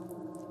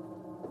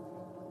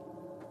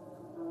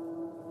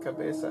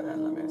 Cabeza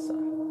en la mesa.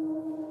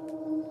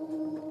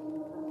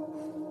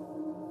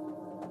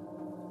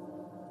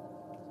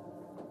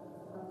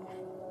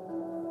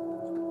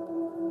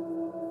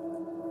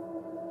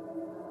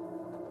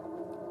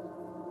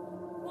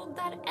 Well,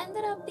 that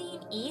ended up being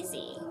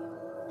easy.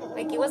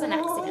 Like, it was an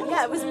accident.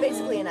 Yeah, it was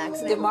basically an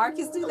accident. Did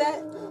Marcus do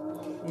that?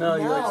 No,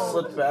 you like No.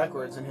 slipped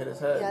backwards and hit his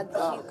head. Yeah,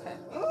 Okay.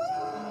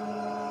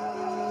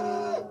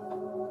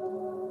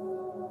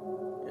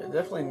 Yeah,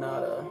 definitely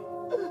not a...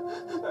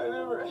 I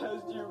never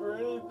asked you for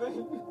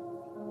anything.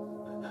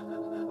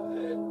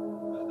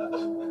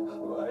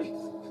 Why?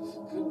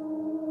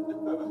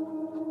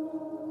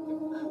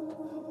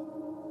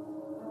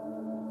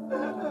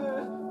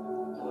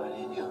 Why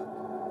did you?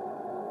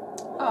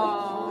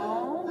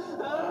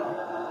 Oh.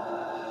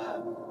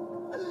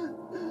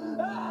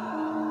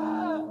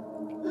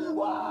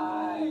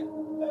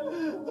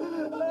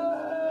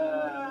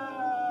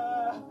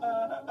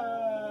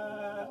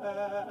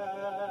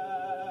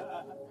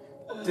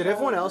 Did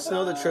everyone else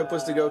know the trip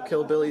was to go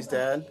kill Billy's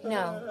dad?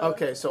 No.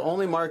 Okay, so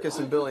only Marcus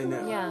and Billy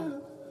knew. Yeah.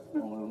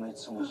 When we made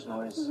so much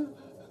noise.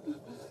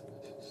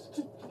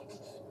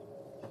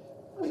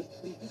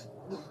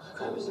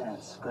 Grab his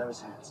hands. Grab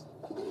his hands.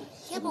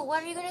 Yeah, but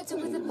what are you gonna do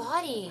with the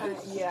body?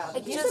 Yeah,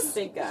 like, he's just a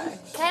big guy.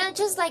 Kind of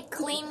just like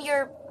clean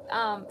your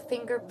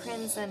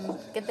fingerprints and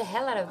get the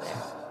hell out of there.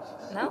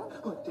 No?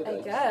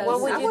 I guess.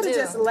 What would I you would have do?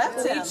 just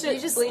left him. Bleach it, You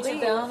just bleach leave.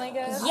 it down, I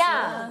guess.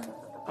 Yeah.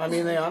 I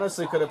mean, they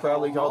honestly could have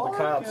probably called the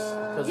cops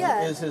because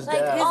Yeah. it is his Like,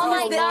 dad. oh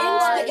my the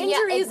God.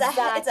 injury is it's a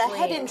head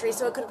exactly. injury,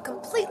 so it could have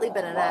completely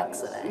been an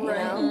accident. You Right.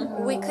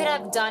 know? We could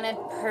have done it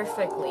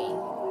perfectly.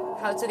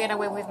 How to get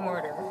away with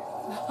murder.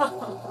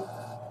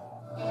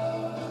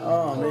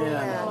 Oh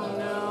man. Oh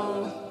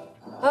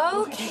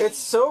no. Okay. It's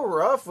so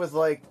rough with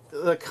like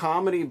the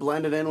comedy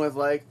blended in with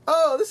like,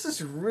 oh, this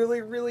is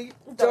really, really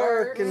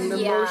dark and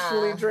Yeah.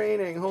 emotionally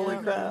draining. Holy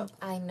crap.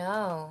 I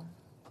know.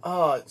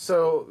 Oh,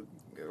 so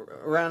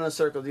around in a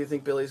circle, do you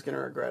think Billy's gonna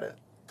regret it?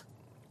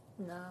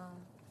 No.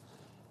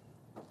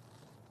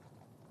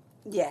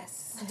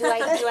 Yes. Do I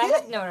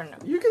have no.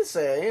 You can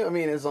say. I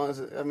mean, as long as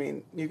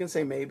you can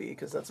say maybe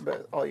because that's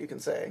about all you can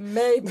say.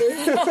 Maybe.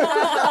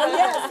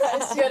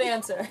 Yes, good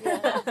answer.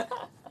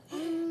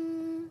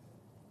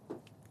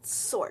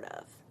 Sort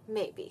of.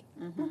 Maybe.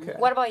 Okay.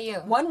 What about you?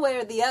 One way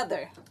or the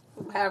other.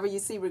 However you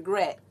see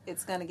regret,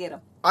 it's going to get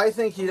him. I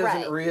think he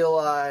doesn't Right.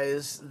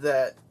 realize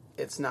that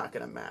it's not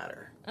gonna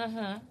matter.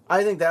 Mm-hmm.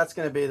 I think that's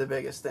gonna be the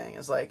biggest thing.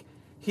 Is like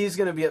he's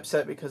gonna be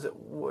upset because it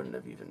wouldn't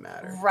have even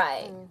mattered.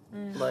 Right.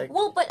 Like,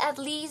 Well, but at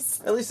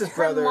least his her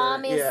brother.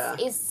 mom is yeah.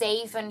 is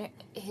safe and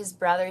his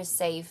brother is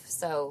safe.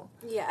 So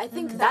Yeah, I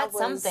think that's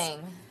was, something.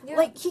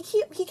 Like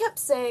he kept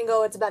saying,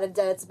 "Oh, it's about a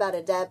debt, it's about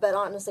a debt," but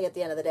honestly, at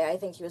the end of the day, I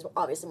think he was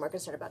obviously more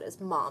concerned about his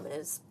mom and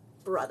his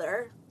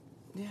brother.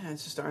 Yeah,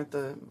 it's just aren't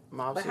the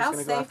mobsters But how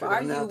going to go safe after are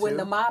them you now when too?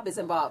 the mob is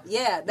involved?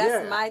 Yeah,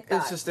 that's my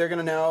thought. It's just they're going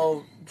to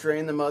now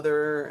drain the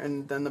mother,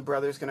 and then the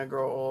brother's going to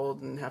grow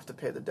old and have to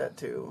pay the debt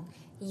too.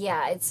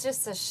 Yeah, it's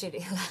just a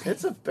shitty life.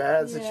 It's a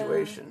bad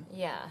situation.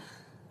 Yeah.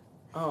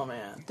 Oh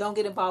man. Don't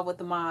get involved with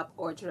the mob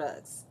or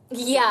drugs.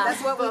 Yeah.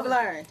 That's what we've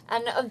learned.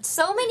 And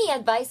so many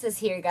advices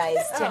here, guys,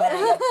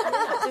 tonight.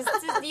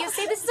 just, you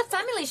see, this is a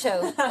family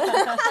show.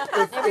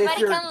 Everybody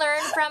you're- can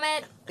learn from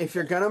it. If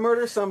you're going to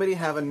murder somebody,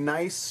 have a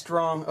nice,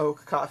 strong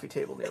oak coffee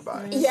table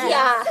nearby.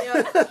 Yeah.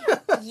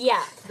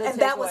 Yeah. And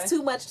that was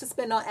too much to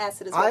spend on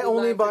acid. Is what I we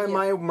only learned buy from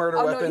my you. murder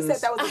Oh, weapons. no, you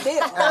said that was a deal.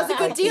 That was a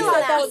good deal on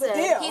That was a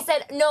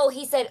acid. deal.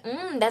 He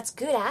said, that's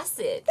good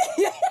acid.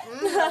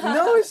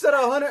 No, he said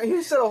 100.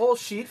 He said a whole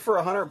sheet for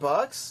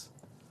 $100.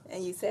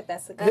 And you said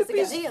that's a That's a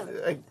good deal.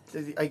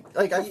 deal.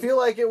 I feel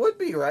like it would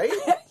be, right?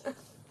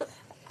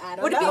 I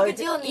don't Would it be know. a good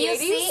deal in the You 80s?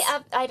 see,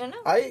 I don't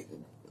know.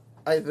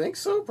 I think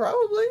so,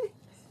 probably.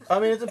 I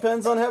mean, it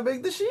depends on how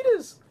big the sheet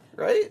is,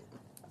 right?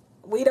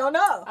 We don't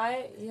know.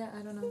 I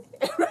don't know.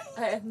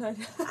 I have no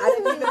idea. I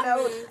didn't even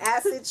know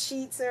acid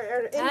sheets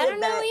or any I of don't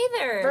know that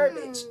either.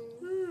 verbiage.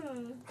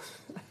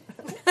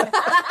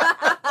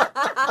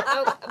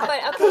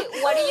 But okay,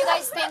 what do you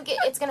guys think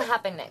it's gonna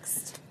happen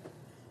next?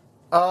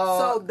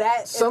 So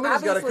that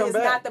somebody's got to obviously come it's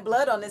back. not the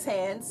blood on his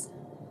hands,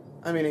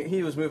 I mean,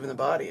 he was moving the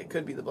body. It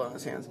could be the blood on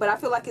his hands. but I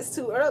feel like it's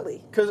too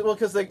early.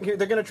 Because they're going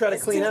to try to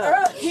clean too up.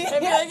 early. I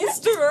feel like it's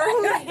too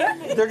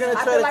early. They're going to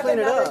I try feel to like clean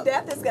it another up.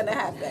 death is going to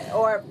happen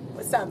or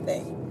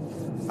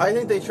something. I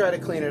think they try to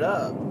clean it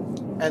up,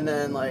 and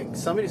then like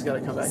somebody's got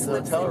to come back to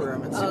the hotel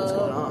room and see what's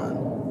going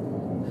on.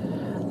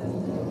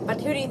 But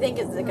who do you think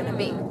is it going to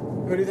be?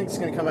 Who do you think is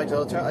going to come back to the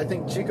hotel? I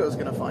think Chico's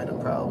going to find him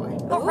probably.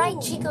 Oh, right,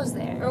 Chico's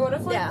there. Or what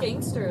if like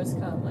gangsters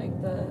come, like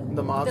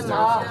The mobsters.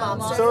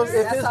 mobsters. So if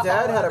That's his a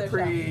dad whole had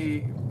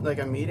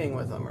other a meeting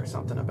with him or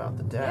something about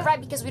the death.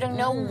 Right, because we don't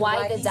know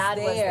why the he's dad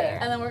was there.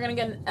 And then we're gonna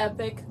get an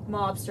epic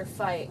mobster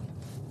fight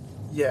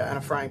Yeah, and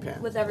a frying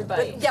pan. with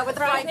everybody. Yeah, with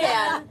the frying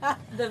pan.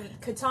 The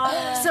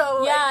katana.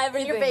 So yeah, in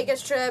everything. your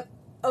Vegas trip,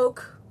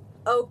 oak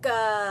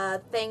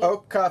thing.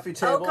 Oak coffee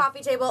table. Oak coffee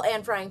table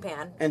and frying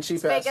pan. And cheap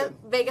It's Vegas, acid.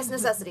 Vegas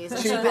necessities.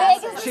 Cheap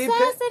Vegas cheap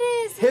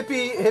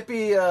necessities.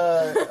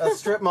 hippie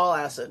strip mall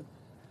acid.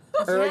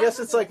 Or I guess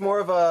it's like more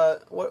of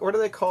a what are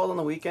they called on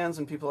the weekends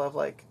when people have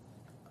like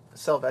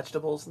sell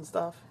vegetables and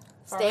stuff?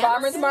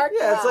 Farmers market.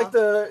 Yeah, it's like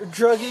the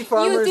druggy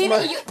farmers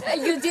market.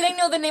 You didn't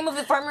know the name of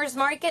the farmer's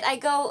market? I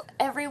go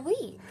every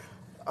week.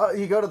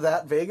 You go to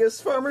that Vegas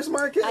farmers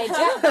market? I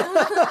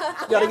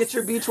do. You gotta get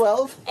your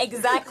B12?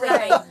 Exactly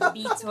right.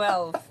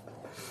 B12.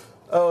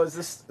 Oh, this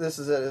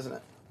is it, isn't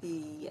it?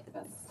 Yes.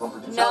 No,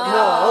 okay.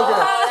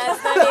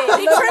 that's not it.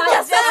 He tricked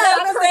us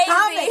out.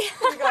 Crazy.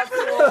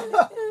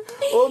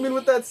 Well, I mean,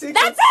 with that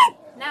sequence. That's it.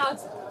 Now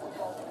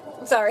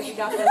it's. Sorry.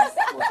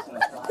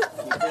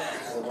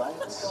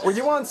 Were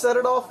you on set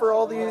at all for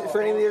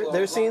any of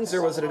their scenes,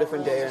 or was it a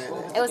different day or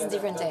anything? It was a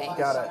different day.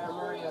 Got it.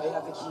 I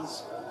have the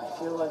keys. I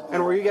feel like.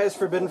 And were you guys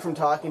forbidden from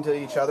talking to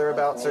each other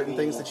about certain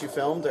things that you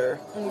filmed, or?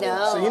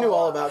 No. So you knew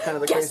all about kind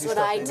of the Guess crazy what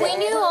stuff. I they did? did.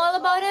 We knew all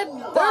about it,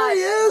 but There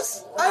he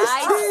is!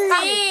 I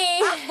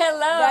see. Hello.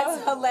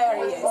 That's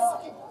hilarious.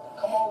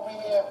 Come over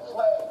here and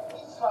play.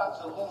 try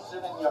to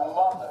loosen in your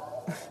mother.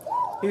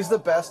 He's the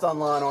best on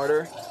Law and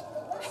Order.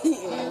 He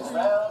is.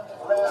 Round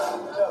and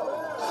round you go.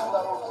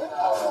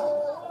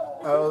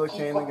 Oh, the Keep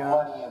cane, the putting gun.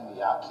 money in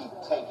me. I'll keep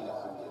taking it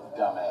from you,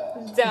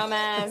 dumbass.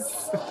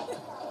 Dumbass.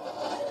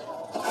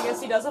 I guess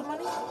he does have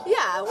money?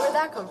 Yeah, where'd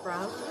that come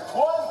from?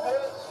 One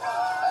bitch.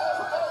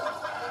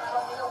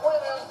 You're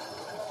winning.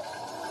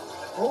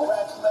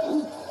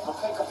 Congratulations. I'll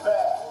take a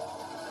bag.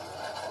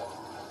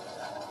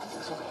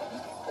 It's okay.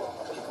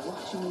 People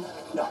watching me?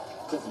 No,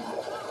 doesn't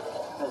matter.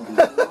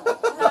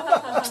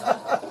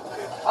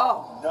 Oh.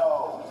 No.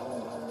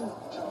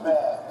 Too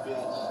bad,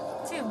 bitch.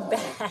 Too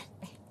bad.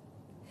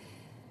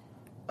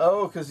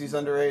 Oh, because he's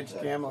underage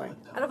gambling.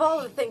 Out of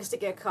all the things to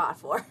get caught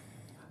for.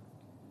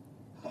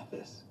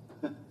 Yes.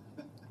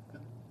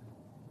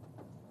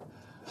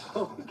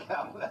 Oh,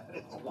 God, that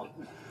is one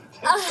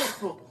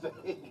terrible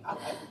thing.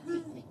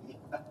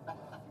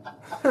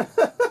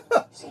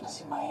 He's gonna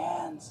see my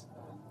hands.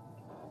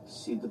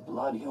 See the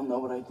blood, he'll know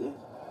what I did.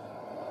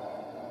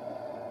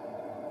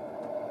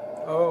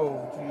 Oh,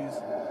 jeez.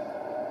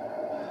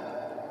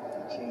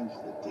 Changed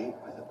the date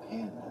with a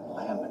pen and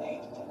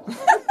laminated it.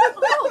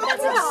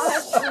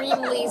 That's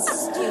extremely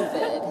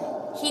stupid.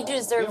 He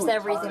deserves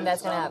everything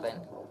that's gonna happen.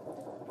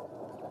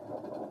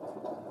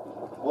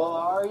 Well,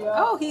 are ya?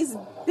 Oh, he's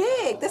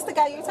big. This the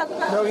guy you're talking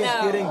about? No, he's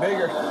getting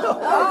bigger. Oh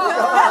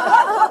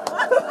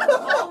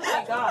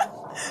my god.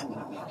 I'm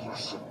gonna make your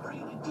shit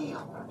brain a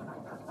deal.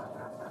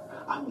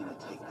 I'm gonna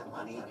take the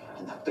money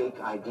and the fake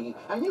ID,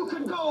 and you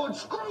can go and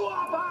screw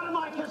off out of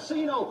my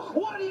casino.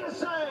 What do you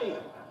say?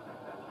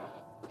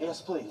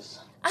 Yes, please.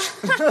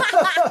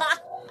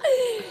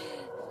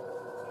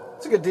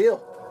 It's a good deal.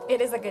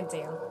 It is a good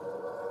deal.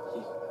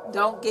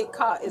 Don't get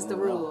caught is the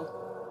rule.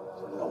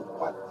 No,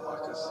 what,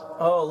 Marcus?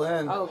 Oh,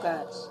 Lynn. Oh,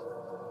 God.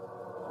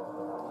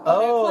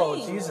 Oh,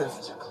 clean.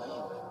 Jesus.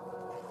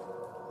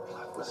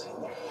 Blood was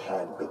in your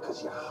head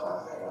because you're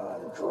high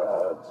on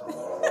drugs,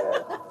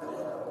 man.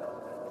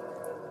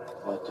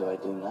 What do I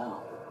do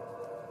now?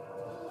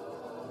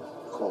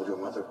 Call your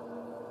mother.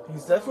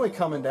 He's definitely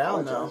coming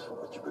down now. Apologize for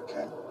what you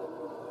became.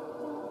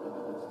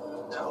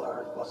 Tell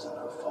her it wasn't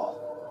her fault.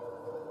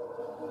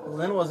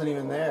 Lynn wasn't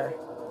even there.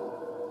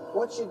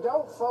 What you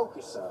don't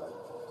focus on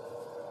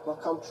will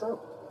come true.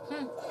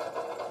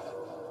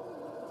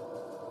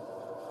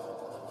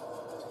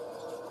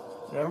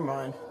 Never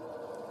mind.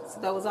 So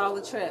that was all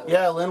the trip.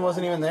 Yeah, Lynn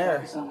wasn't even there.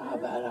 Focus on how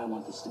bad I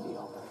want this to be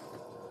over.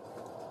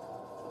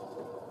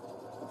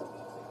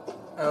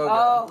 Oh,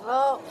 God.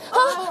 Oh.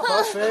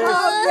 Fuck face.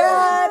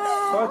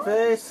 Oh, Fuck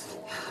face.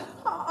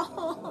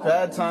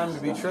 Bad time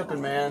to be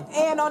tripping, man.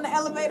 And on the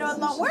elevator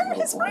alone. Where are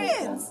his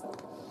friends?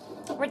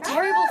 We're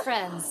terrible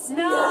friends.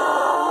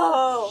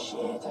 No.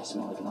 Shit, I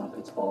smell like an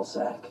armpit's ball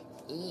sack.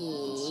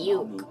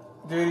 Ew.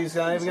 Dude, he's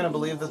not even gonna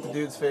believe that the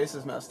dude's face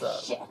is messed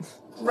up. Shit.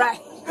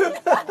 Right.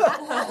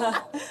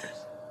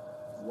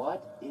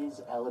 What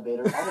is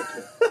elevator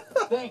etiquette?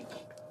 Think.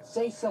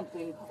 Say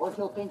something, or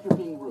he'll think you're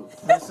being rude.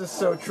 This is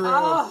so true.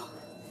 Oh.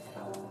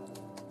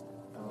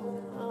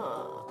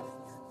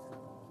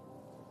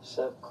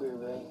 Sup, queer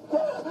babe?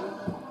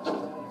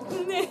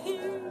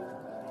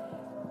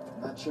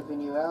 Not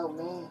tripping you out,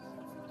 man.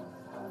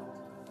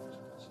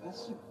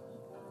 Spencer,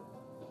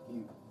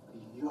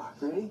 you are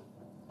pretty?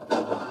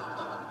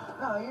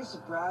 No, you're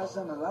surprised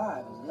I'm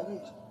alive, isn't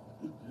it?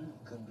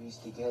 Couldn't piece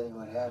together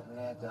what happened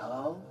at the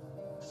home?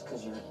 It's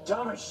because you're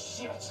dumb as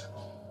shit.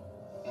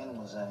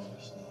 Animals, I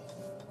understand.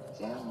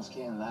 The animals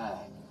can't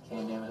lie.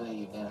 Can't never let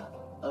you down.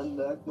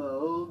 Unlike my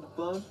old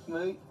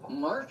bunkmate,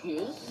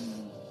 Marcus.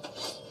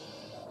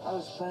 I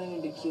was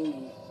planning to kill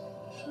you.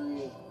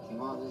 Sure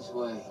came all this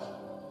way.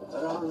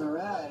 But on the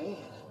ride in,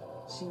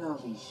 seen all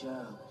these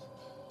shows.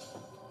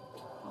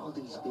 All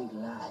these big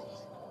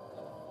lies.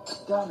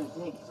 Got me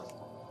thinking.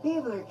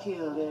 People are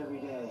killed every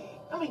day.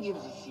 Nobody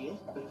gives a shit.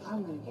 But if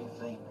I'm gonna get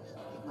famous,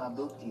 get my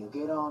book deal,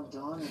 get on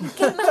done.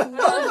 Get my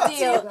book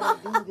deal. I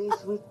gotta do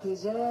this with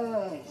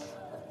pizzazz.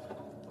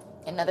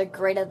 Another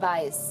great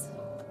advice.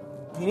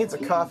 He needs a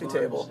coffee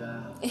table.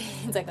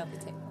 It's a coffee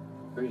table.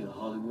 Pretty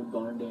Hollywood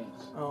barn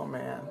dance. Oh,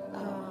 man.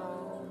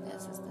 Oh,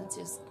 that's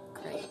just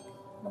great.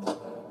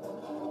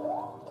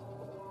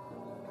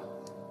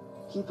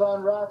 Keep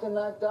on rocking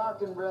like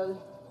docking, brother.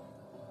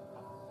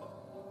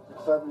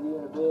 I'll fuck with you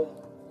in a bit.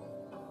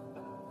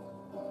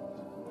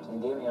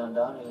 And get me on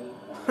Donahue.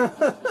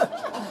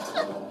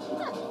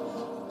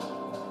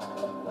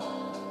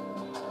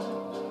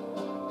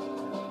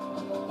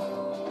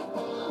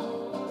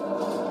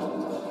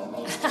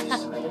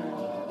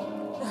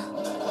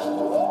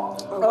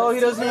 Oh, he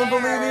doesn't even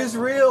believe he's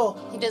real.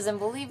 He doesn't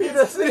believe He he's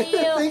doesn't even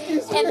real. think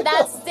he's real. And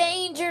that's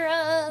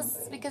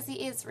dangerous because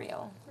he is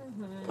real.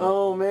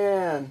 Oh,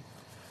 man.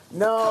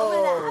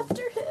 No.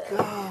 After him.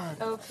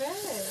 God. Okay.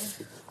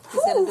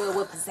 He's gonna do it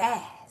with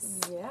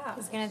pizzazz. Yeah.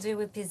 He's gonna do it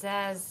with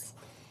pizzazz.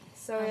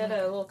 So we had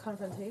a little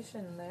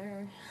confrontation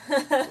there. A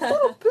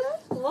little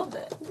bit. A little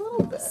bit. A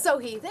little bit. So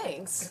he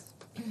thinks.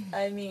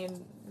 I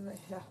mean,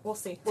 yeah, we'll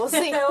see. We'll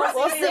see. We'll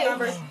We'll see. see.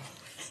 Remember.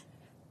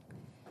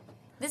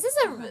 This is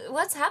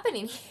what's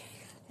happening here?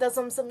 Does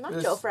some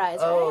nacho fries,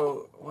 right?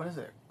 Oh, what is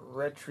it?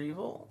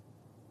 Retrieval?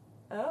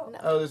 Oh.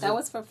 Oh, That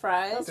was for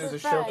fries? There's a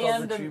show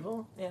called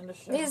Retrieval? And a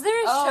show. Is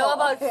there a show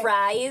about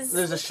fries?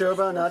 There's a show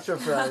about nacho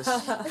fries.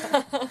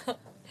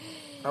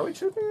 Are we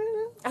tripping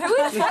right now? Are we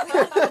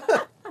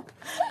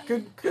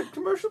tripping? Good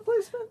commercial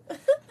placement?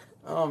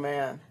 Oh,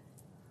 man.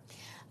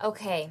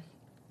 Okay.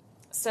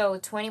 So,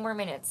 20 more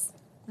minutes.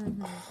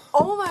 Mm-hmm.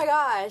 Oh my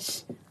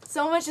gosh.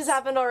 So much has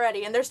happened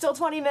already, and there's still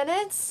 20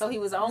 minutes? So he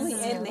was only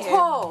in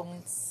there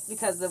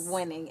because of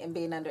winning and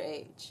being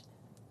underage.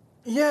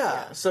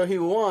 Yeah, so he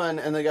won,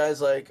 and the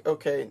guy's like,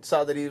 okay,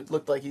 saw that he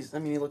looked like he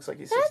looks like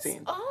he's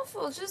 16. That's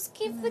awful. Just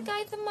give the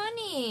guy the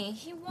money.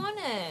 He won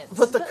it.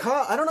 But the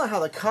cop, I don't know how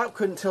the cop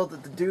couldn't tell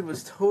that the dude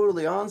was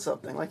totally on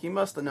something. Like, he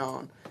must have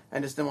known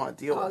and just didn't want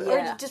to deal with it.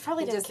 Or he just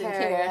probably didn't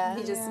care. Yeah.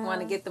 He just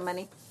wanted to get the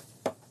money.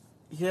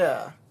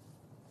 Yeah.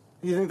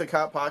 You think the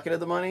cop pocketed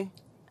the money?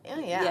 Oh,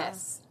 yeah.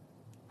 Yes.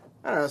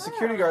 I don't know,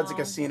 security guards at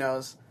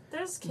casinos.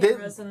 There's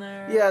cameras in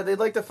there. Yeah, they'd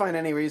like to find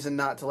any reason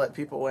not to let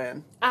people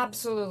win.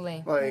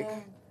 Absolutely. Like,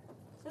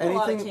 There's a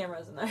lot of anything...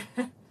 cameras in there.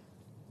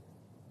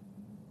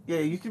 Yeah,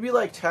 you could be,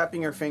 like,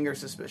 tapping your finger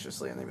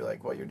suspiciously, and they'd be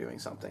like, well, you're doing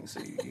something, so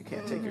you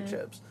can't take your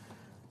chips.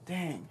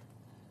 Dang.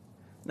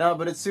 No,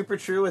 but it's super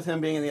true with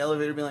him being in the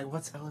elevator, being like,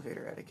 what's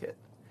elevator etiquette?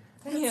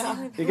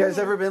 Yeah. You guys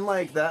ever been,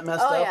 like, that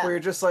messed up, yeah. where you're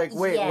just like,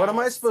 wait, what am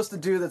I supposed to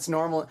do that's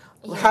normal?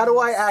 How do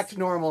I act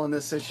normal in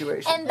this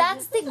situation? And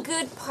that's the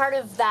good part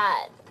of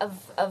that, of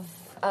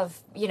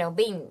you know,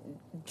 being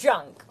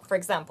drunk, for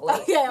example.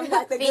 Like, I'm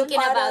not the good thinking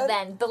part about of-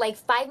 then. But, like,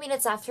 5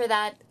 minutes after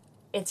that,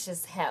 it's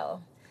just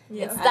hell.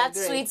 Yeah. It's I that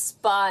agree. sweet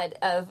spot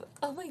of,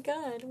 oh my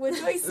god, what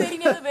do I say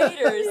in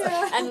elevators?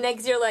 And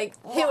next you're like,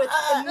 Hit with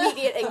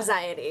immediate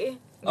anxiety.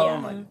 Oh,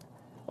 my...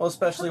 Well,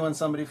 especially when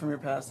somebody from your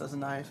past has a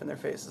knife and their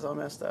face is all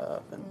messed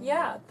up. And...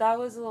 Yeah, that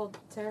was a little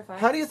terrifying.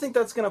 How do you think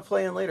that's going to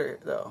play in later,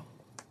 though?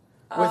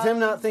 With him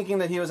not thinking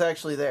that he was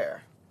actually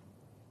there.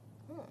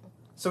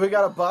 So we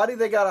got a body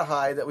they got to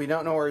hide that we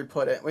don't know where he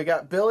put it. We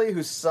got Billy,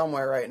 who's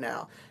somewhere right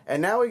now.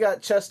 And now we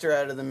got Chester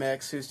out of the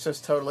mix, who's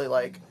just totally,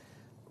 like,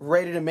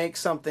 ready to make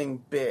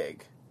something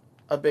big.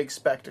 A big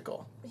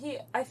spectacle.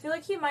 I feel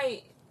like he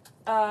might...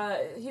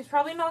 he's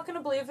probably not going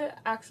to believe it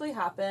actually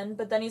happened,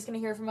 but then he's going to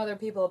hear from other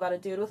people about a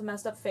dude with a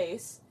messed up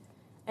face,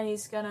 and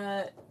he's going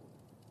to...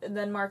 And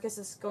then Marcus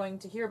is going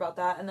to hear about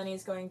that, and then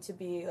he's going to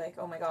be like,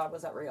 oh my god,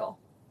 was that real?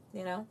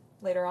 You know?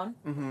 Later on.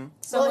 Mm-hmm.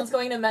 Someone's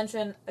going to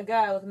mention a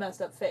guy with a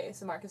messed up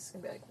face, and Marcus is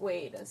going to be like,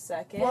 wait a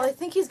second. Well, I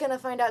think he's going to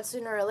find out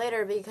sooner or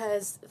later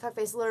because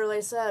Fuckface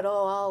literally said,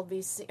 oh, I'll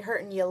be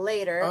hurting you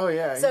later. Oh,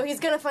 yeah. So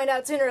he's going to find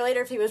out sooner or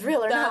later if he was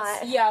real or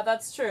not. Yeah,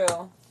 that's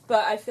true.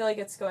 But I feel like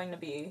it's going to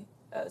be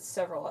a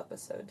several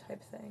episode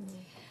type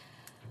thing.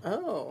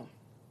 Oh,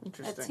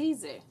 interesting. A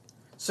teaser.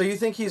 So you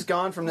think he's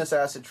gone from this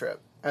acid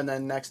trip, and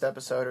then next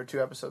episode or 2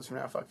 episodes from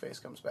now,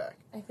 Fuckface comes back?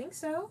 I think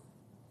so.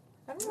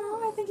 I don't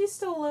know. I think he's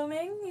still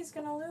looming. He's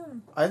going to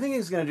loom. I think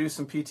he's going to do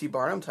some P.T.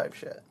 Barnum type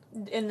shit.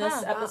 In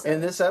this episode?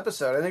 In this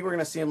episode. I think we're going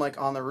to see him, like,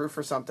 on the roof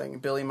or something.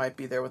 Billy might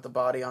be there with the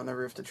body on the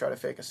roof to try to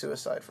fake a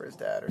suicide for his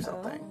dad or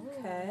something. Oh,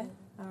 okay.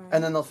 All right.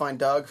 And then they'll find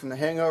Doug from The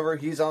Hangover.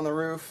 He's on the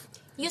roof.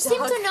 You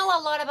seem to know a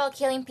lot about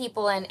killing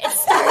people, and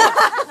it's...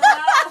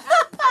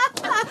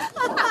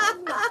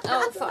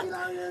 Oh, fuck.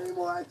 Not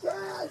anymore. I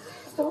can't.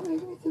 Don't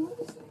make me do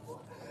this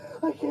anymore.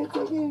 I can't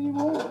take it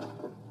anymore.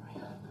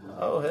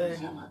 Oh, hey.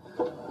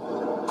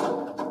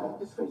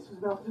 His face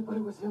was melted, but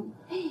it was him.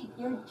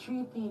 You're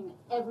tripping.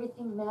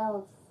 Everything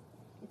melts.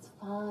 It's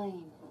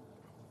fine.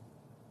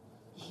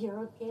 You're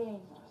okay.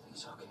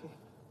 Everything's okay.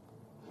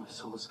 My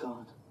soul is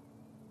gone.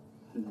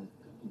 And then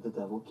the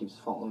devil keeps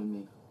following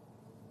me.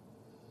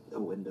 The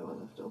window I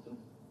left open.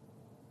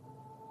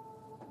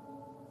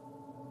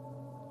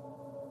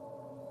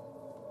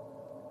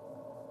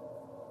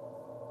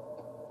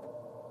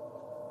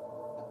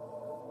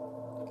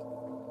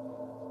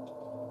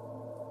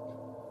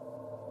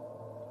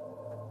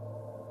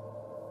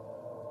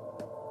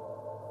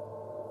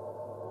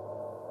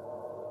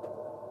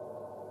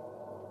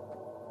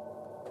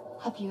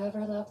 Have you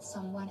ever loved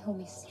someone who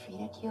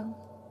mistreated you?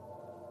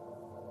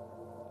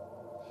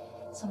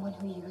 Someone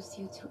who used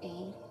you to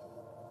aid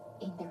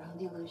in their own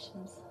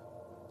delusions?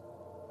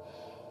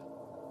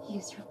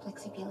 Used your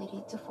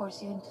flexibility to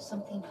force you into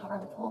something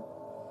harmful,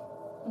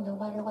 no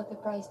matter what the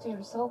price to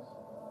your soul?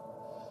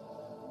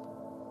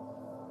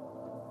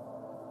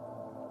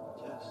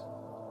 Yes.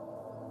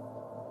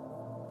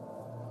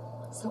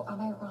 So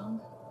am I wrong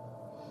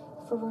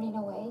for running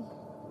away?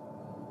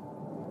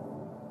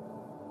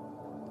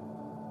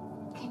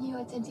 Can you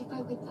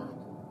identify with that?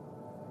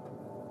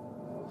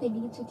 They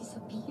needed to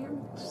disappear,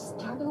 to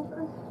start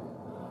over?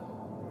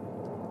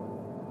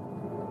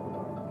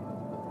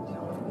 The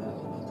only way I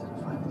can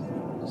identify with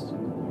anyone is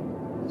through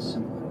a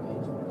similar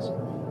painful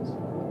experience.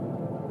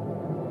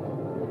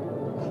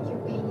 Like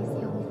your pain is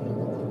the only thing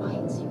that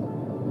defines you.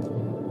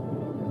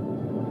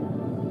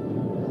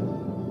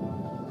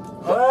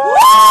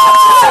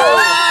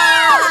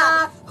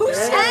 Who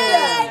shipped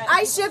it?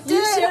 I shipped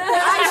it.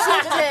 I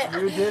shipped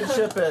it. You did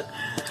ship it.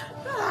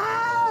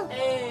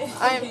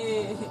 I'm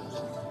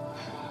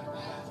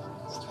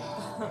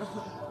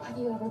Have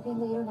you ever been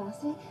laid on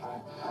acid?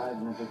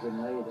 I've never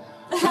been laid.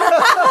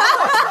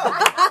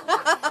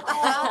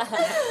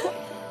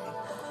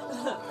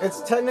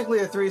 It's technically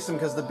a threesome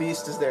because the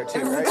beast is there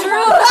too, right?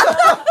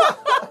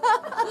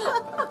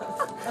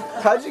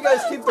 How'd you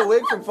guys keep the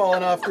wig from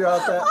falling off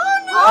throughout that?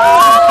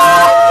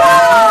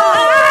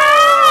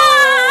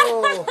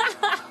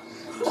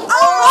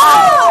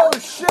 Oh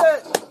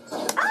shit!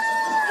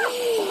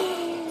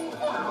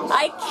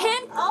 I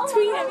can't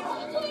tweet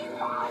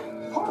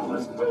anything.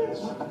 Harmless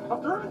bitch!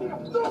 After everything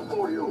I've done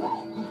for you!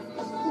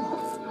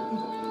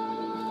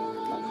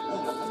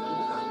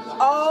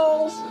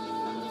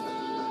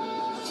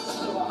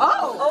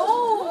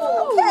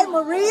 Oh, okay,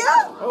 Maria.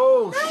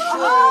 Oh shit!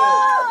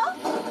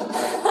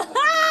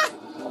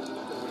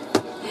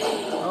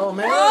 Oh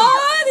man!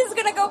 Oh, this is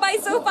gonna go by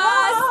so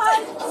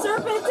fast.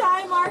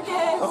 Serpentine,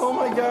 Marcus. Oh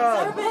my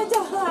god!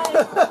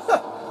 Serpentine.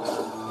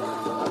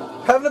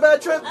 Having a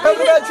bad trip!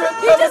 Having a bad trip!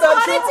 He Having a just bad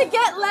wanted trip! to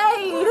get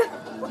laid.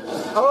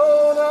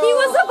 Oh no! He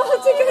was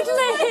about to get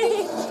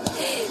laid.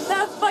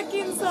 That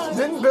fucking sucks.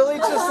 Didn't Billy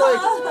just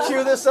like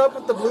cue this up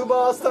with the blue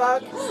balls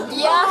talk?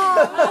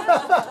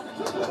 Yeah.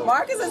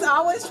 Marcus is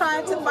always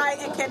trying to fight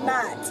and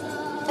cannot.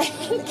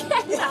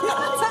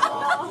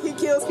 He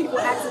kills people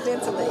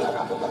accidentally.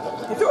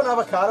 You throw an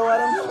avocado at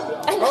him?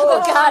 An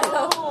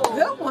avocado.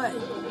 Good one.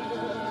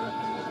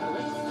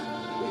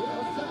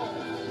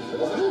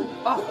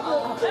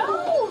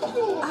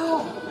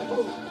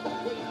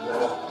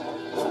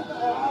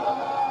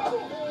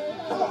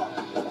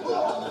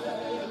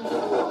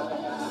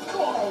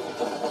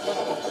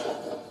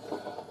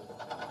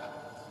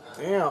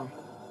 Damn.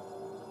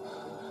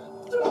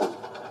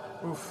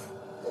 Oof.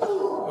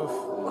 Oof.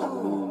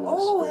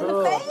 Oh, in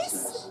the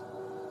face?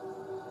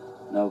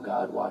 No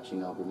God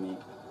watching over me.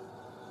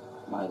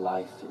 My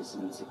life is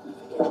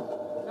insignificant.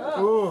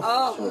 Oof.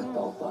 Short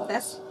dull buzz.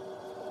 That's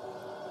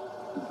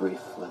A brief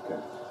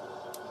flicker.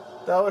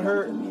 That would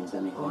hurt Nothing means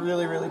anything.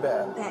 really, really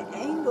bad. that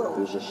angle.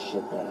 There's just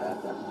shit that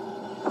happened.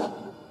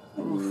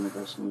 And the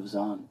universe moves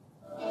on.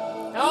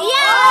 Yeah!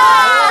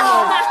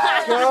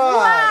 God.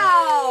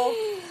 Wow!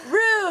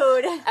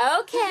 Rude.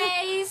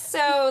 Okay,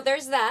 so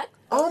there's that.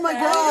 Oh my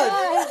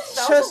god!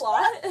 That was a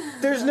lot.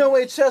 There's no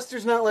way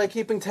Chester's not like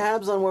keeping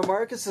tabs on where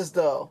Marcus is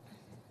though.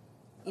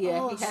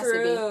 Yeah, he has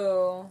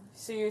True.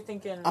 So you're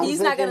thinking... I'm He's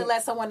not going to thinking-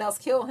 let someone else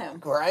kill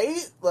him.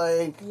 Right?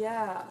 Like,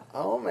 Yeah.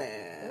 oh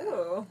man.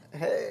 Ooh.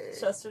 Hey.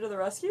 Chester to the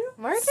rescue?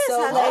 Marcus So,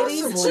 has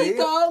ladies, Possibly.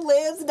 Chico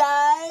lives,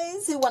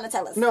 dies. Who want to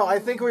tell us? No, I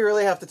think we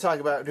really have to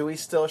talk about, do we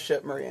still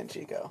ship Maria and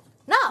Chico?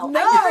 No, No,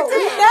 I never we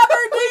did.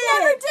 never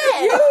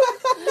did.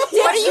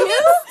 What do you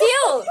mean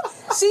steal?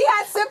 She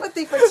had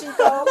sympathy for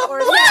Chico. Or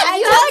Yeah,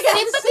 you have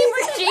sympathy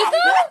for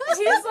Chico?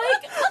 He's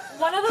like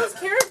one of those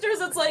characters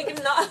that's like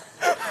not...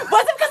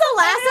 Was it because the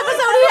last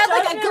episode he had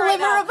like a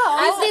glimmer of hope?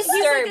 I'm He's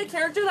disturbed. like a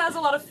character that has a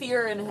lot of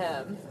fear in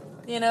him.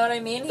 You know what I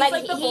mean? He's Like,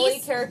 like the bully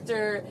he's-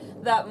 character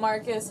that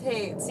Marcus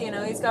hates. You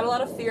know, he's got a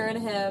lot of fear in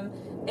him.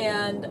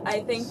 And I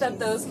think that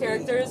those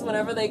characters,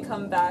 whenever they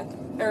come back,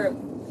 or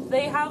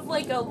they have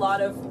like a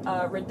lot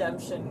of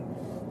redemption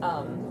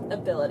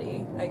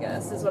ability, I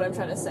guess, is what I'm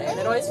trying to say. And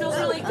it always feels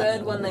really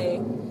good when they... I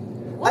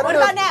don't What know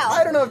about if- now?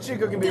 I don't know if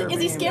Chico can be Is he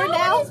redeemed. scared No,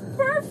 now? he's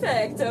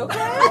perfect, okay?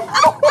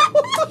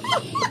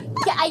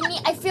 Yeah,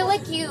 I feel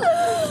like you...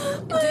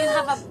 Do you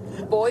have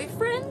a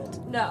boyfriend?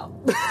 No.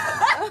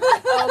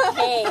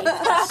 Okay.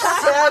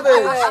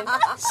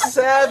 Savage!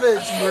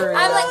 Savage, Maria.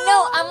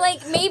 I'm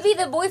like, maybe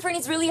the boyfriend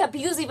is really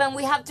abusive and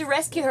we have to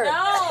rescue her. No,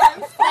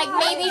 I'm Like,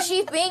 maybe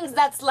she thinks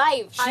that's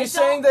life. She's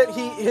saying that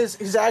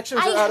his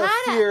actions are I out of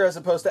had a- fear as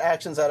opposed to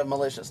actions out of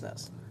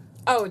maliciousness.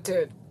 Oh,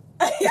 dude.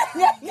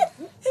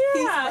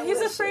 Yeah,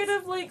 he's afraid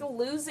of like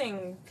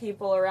losing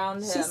people around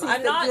him. sees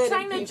I'm the not good in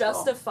trying to people.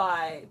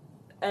 justify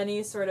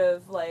any sort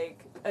of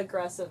like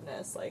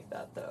aggressiveness like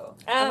that though.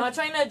 I'm not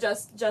trying to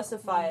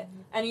justify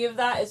any of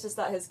that. It's just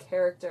that his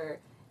character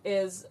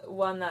is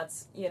one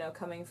that's, you know,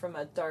 coming from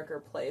a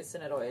darker place,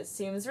 and it always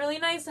seems really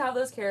nice to have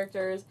those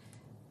characters.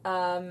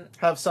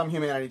 Have some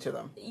humanity to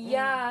them.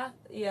 Yeah.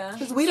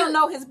 Because we don't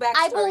know his backstory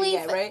I believe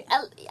yet, right?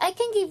 I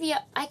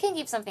can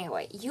give something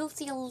away. You'll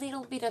see a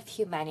little bit of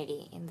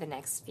humanity in the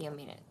next few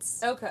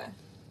minutes. Okay.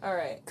 All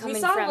right. Coming we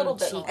saw from a little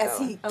bit Chico. As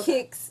he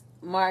kicks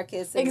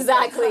Marcus. in the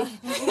Exactly.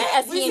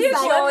 As We he see a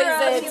enjoys glimmer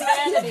of it.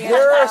 humanity.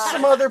 There are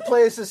some other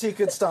places he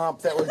could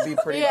stomp that would be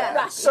pretty Yeah.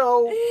 bad.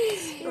 So,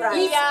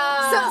 Right.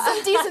 Yeah.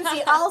 Some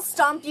decency. I'll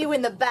stomp you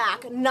in the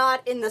back,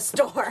 not in the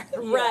store.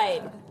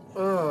 Right.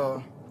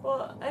 ugh.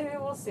 Well, I mean,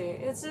 we'll see.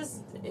 It's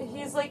just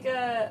he's like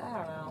a I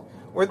don't know.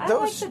 Were I like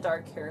those the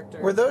dark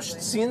characters. were those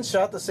usually. scenes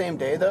shot the same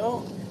day though?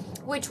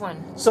 Which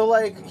one? So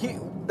like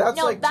that's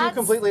No, like two that's-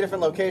 completely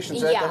different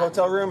locations, right? Yeah. The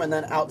hotel room and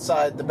then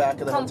outside the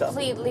back of the hotel.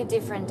 Completely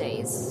different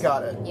days.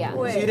 Got it. Yeah.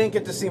 So you didn't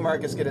get to see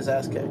Marcus get his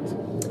ass kicked.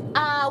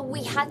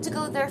 We had to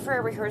go there for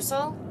a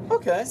rehearsal,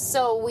 Okay.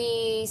 so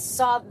we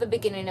saw the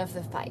beginning of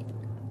the fight.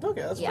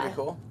 Okay, that's Yeah. pretty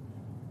cool.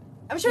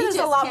 I'm sure He there's a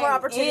just lot more came in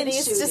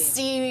opportunities to shooting.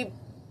 see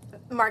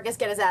Marcus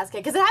get his ass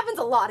kicked, because it happens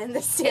a lot in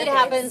this series. It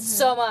happens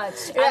so much.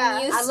 Yeah.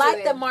 I'm used I to like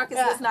it. that Marcus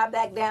does not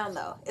back down,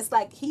 though. It's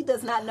like he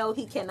does not know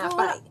he cannot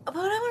fight. But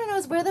what I want to know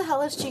is where the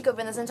hell has Chico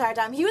been this entire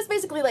time? He was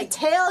basically like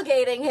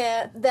tailgating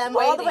them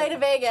all the way to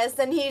Vegas,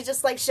 then he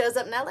just like shows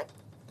up now like,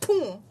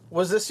 boom.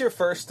 Was this your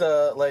first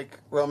like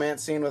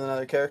romance scene with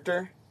another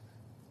character,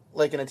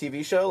 like in a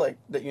TV show, like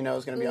that you know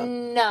is going to be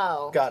on?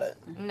 No. Got it.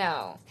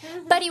 No,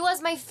 but it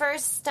was my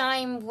first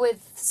time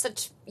with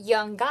such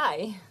young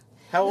guy.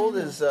 How old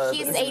is?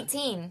 He's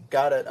 18.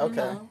 Got it.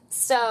 Okay.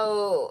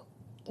 So,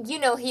 you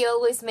know, he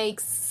always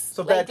makes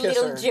bad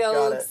little kisser.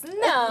 Got jokes. it.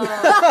 No,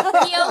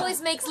 he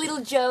always makes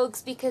little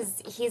jokes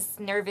because he's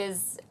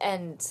nervous.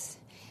 And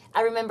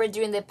I remember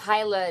during the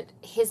pilot,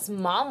 his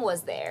mom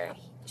was there.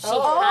 She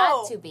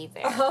had to be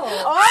there.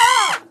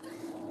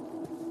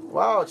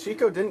 Wow,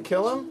 Chico didn't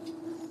kill him?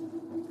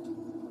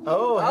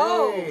 Oh,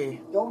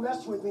 hey. Don't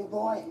mess with me,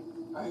 boy.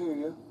 I hear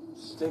you.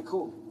 Stay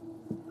cool.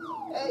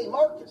 Hey,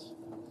 Marcus.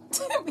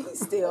 Be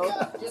still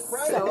Just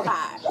right so ahead.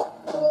 high.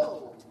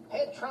 Whoa.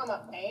 Head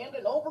trauma and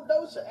an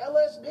overdose of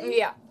LSD?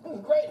 Yeah.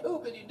 Great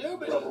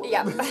hoopity-doobity.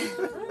 Yeah.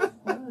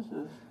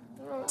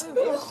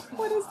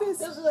 What is this?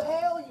 This is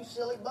hell, you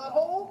silly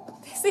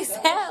butthole. This is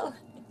hell.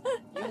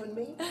 You and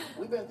me,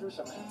 we've been through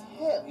some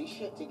heavy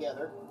shit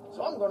together,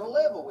 so I'm gonna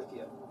level with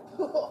you.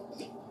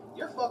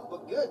 You're fucked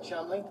but good,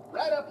 Chumley.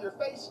 Right up your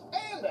face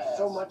and ass.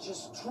 So much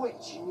as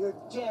twitch and you're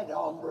dead,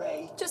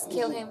 hombre. Just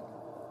kill him.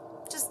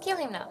 Just kill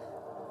him now.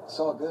 It's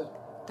all good.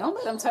 Don't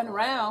let him turn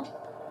around.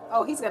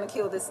 Oh, he's gonna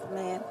kill this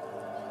man.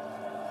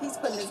 He's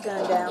putting his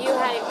gun down. You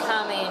had it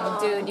coming,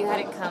 dude. You had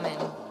it coming.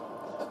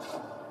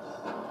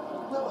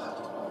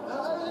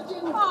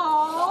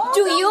 Aww,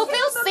 Do you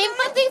feel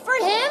sympathy for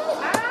him?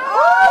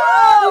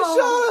 Oh,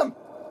 shot him!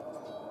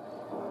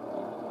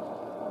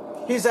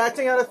 He's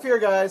acting out of fear,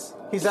 guys.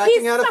 He's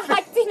acting out of fear.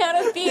 acting out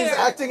of fear. He's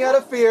acting out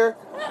of fear.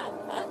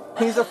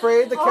 He's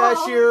afraid the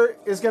cashier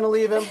is going to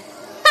leave him.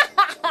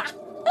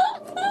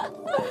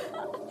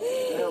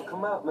 Yo,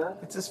 come out, man.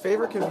 It's his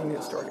favorite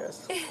convenience store,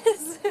 guys.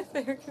 It's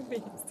very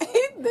convenient.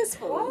 This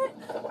fool.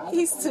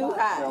 He's too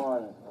high. Come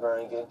on,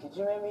 very good. Could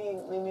you maybe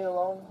leave me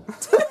alone?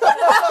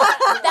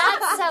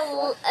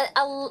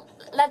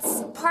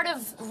 That's part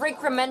of Rick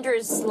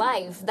Remender's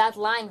life. That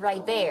line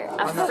right there.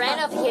 A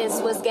friend of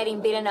his was getting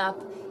beaten up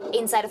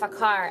inside of a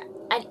car,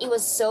 and it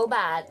was so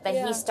bad that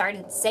he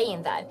started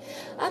saying that.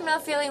 I'm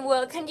not feeling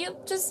well. Can you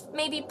just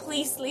maybe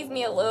please leave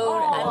me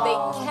alone? And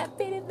they kept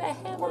beating the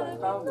hell out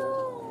of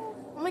him.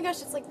 Oh my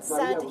gosh, it's like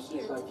sad to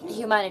hear.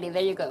 Humanity,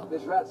 there you go.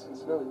 These rats can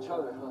smell each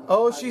other, huh?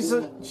 Oh, she used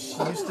to be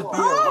a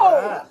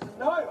rat.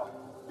 Naya,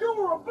 you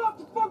were about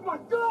to fuck my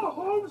girl,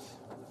 Holmes.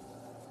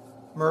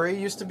 Marie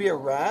used to be a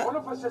rat? One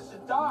of us has to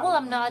die. Well,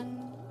 I'm not.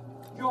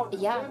 You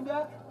understand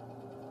that?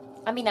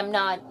 I mean, I'm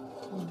not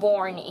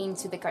born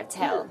into the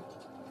cartel.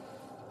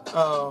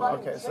 Oh,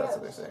 okay, so that's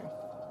what they're saying.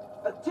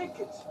 A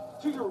ticket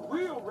to your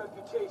real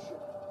reputation.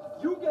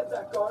 You get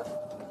that gun.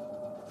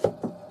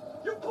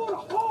 You put a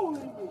hole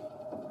in me.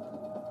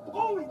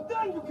 Only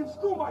then you can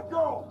screw my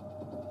girl.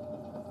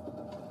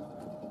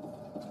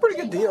 It's a pretty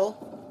good deal.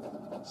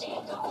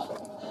 Chico!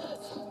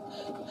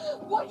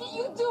 What did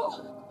you do?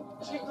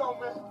 Chico,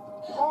 man,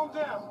 calm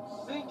down.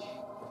 Think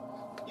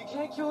you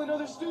can't kill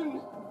another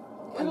student.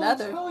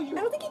 Another? Expel you.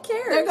 I don't think he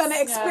cares. They're gonna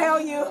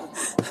expel you.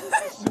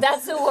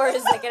 That's the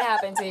worst that can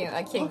happen to you,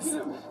 a king. Look at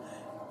him.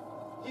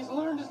 He's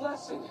learned his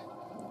lesson.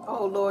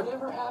 Oh Lord.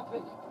 Whatever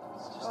happened.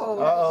 It's just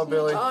Uh-oh,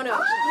 Billy. Oh no.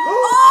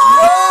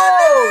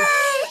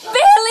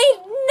 Billy,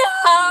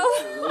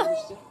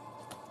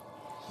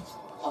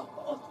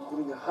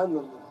 Putting a hand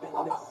on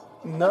your neck.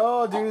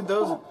 No, dude,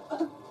 those...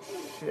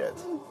 Shit.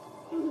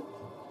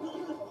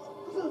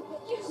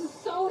 You're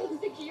so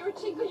insecure,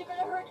 Chico. You're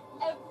gonna hurt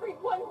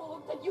everyone who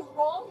looked at you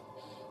wrong.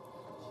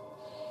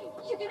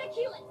 You're gonna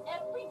kill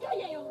every guy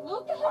you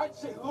look at. I'd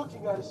say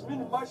looking at is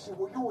minimizing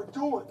what you were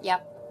doing.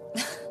 Yep.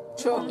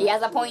 Sure. He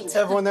has a point.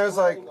 Everyone there's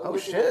like, oh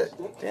shit.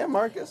 Damn,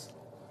 Marcus.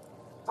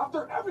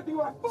 After everything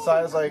I thought.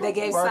 Sia's like, They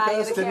gave Sia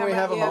Marcus, the didn't we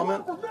camera, have a yeah.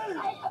 moment?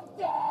 I am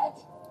dead.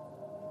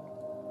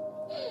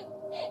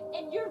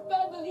 And your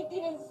family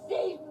didn't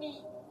save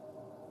me.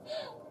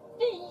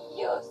 They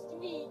used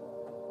me.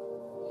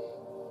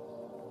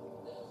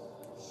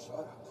 Shut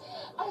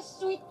up. A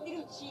sweet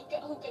little chica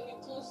who can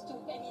get close to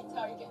any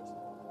target.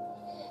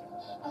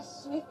 A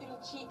sweet little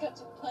chica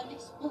to plant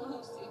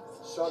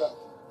explosives. Shut up.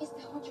 Is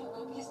that what your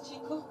love is,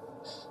 Chico?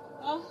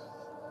 Huh?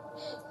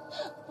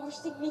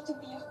 Forcing me to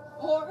be a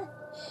whore?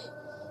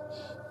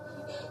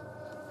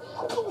 I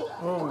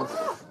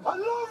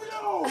love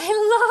you. I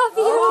love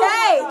you.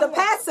 Okay, the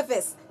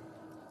pacifist.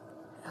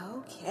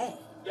 Okay.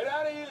 Get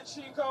out of here,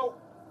 Chico.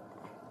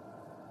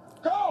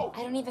 Go. I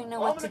don't even know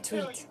I'm what to gonna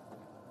kill tweet. you.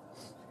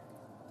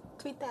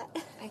 Tweet that.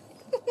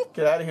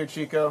 Get out of here,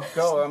 Chico.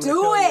 Go. I'm gonna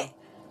Do kill it.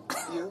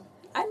 You?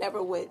 I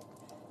never would.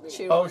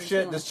 cheer Oh on him.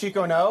 shit, does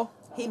Chico know?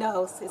 He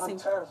knows. I'm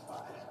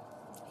terrified.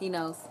 He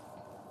knows.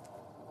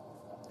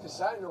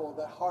 Because I know all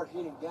that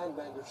hard-hitting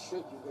gangbanger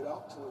shit you get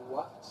up to in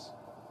Watts.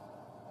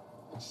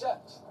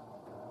 Except,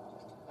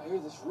 I hear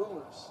there's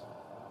rumors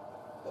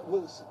that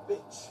Willie's a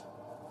bitch.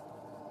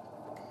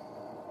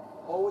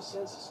 Always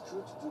sends his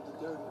crew to do the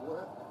dirty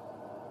work.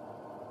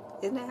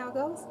 Isn't that how it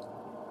goes?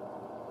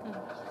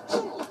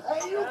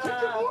 Hey, you kick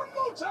it one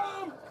more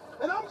time,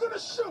 and I'm gonna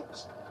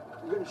shoot.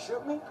 You gonna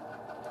shoot me?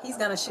 He's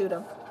gonna shoot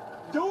him.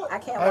 Do it. I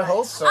can't I watch.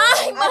 hope so.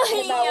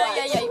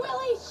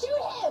 Willie,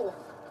 shoot him!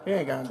 He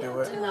ain't gonna do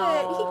it. He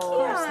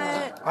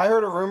can't. I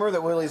heard a rumor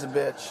that Willie's a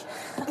bitch.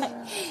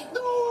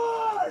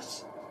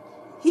 Doors!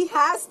 He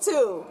has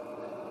to.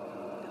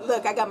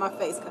 Look, I got my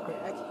face covered.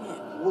 I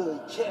can't. Willie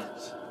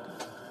can't.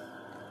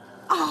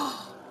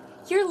 Oh.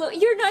 You're not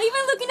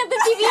even looking at the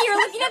TV. You're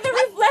looking at the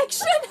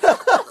reflection.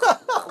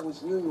 I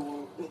always knew you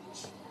were a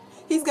bitch.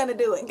 He's gonna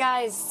do it,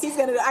 Guys. He's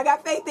gonna do it. I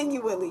got faith in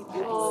you, Willie.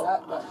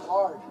 That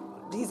hard.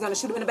 He's gonna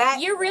shoot him in the back.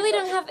 You really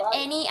don't have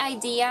any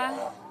idea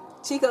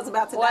Chico's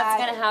about to what's die.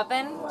 gonna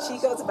happen.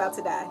 Chico's about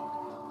to die.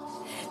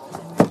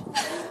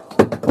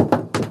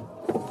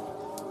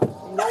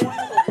 No one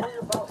ever worry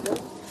about this.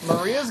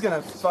 Maria's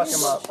gonna fuck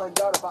him up. Find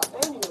out about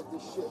any of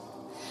this shit.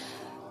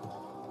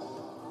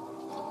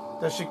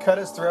 Does she cut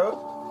his throat?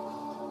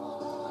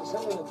 Cause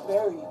I'm gonna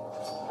bury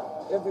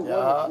every one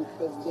of you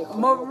because they're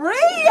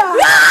Maria!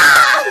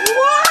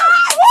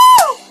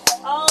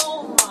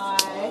 Oh my.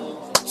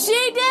 She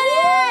did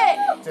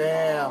it!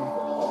 Damn.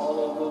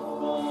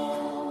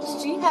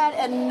 She had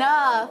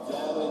enough.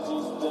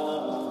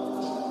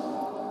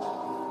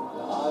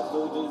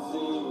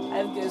 I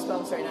have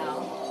goosebumps right now.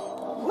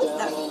 What's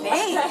the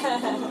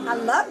thing? I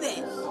love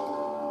it.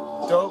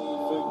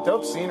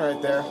 Dope scene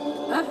right there.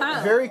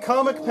 Uh-huh. Very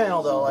comic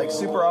panel though, like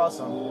super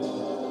awesome.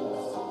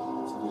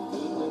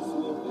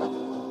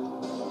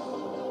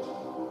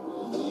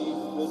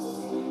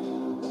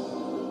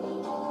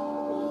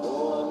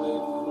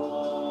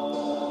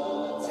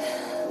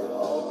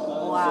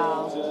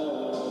 Wow.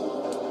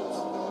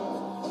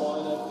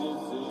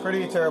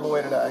 Pretty terrible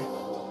way to die.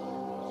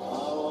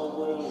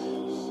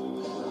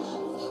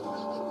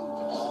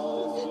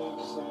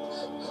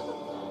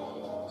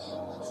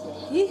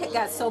 He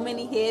got so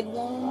many head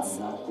wounds.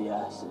 Not the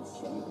acid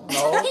king.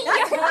 No.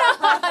 You're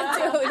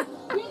not, dude.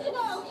 We need to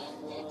go.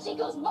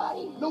 Chico's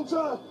body. No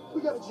time.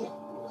 We gotta jump.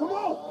 Come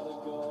on.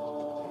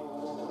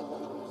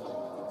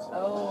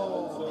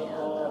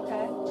 Oh,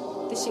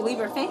 man. Okay. Did she leave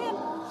her fan?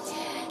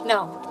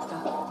 No.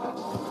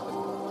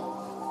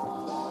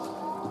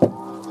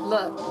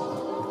 Look.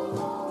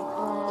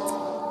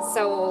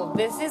 So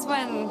this is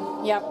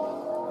when, yep.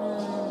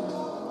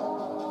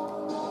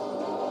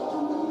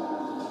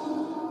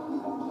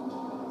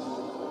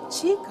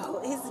 Chico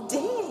is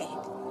dead.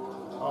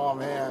 Oh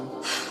man.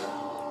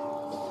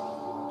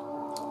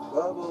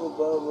 Bubble,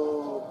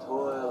 bubble,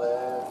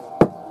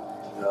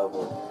 toilet,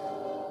 trouble.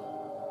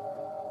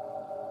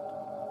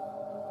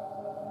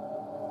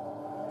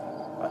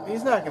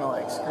 He's not gonna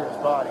like screw his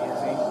body,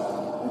 is he?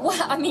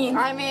 What? I mean,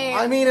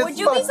 it's would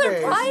you be fuckface.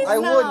 surprised? I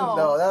No. wouldn't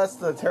though. That's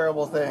the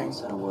terrible thing.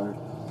 Said a word.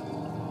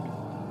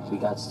 We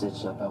got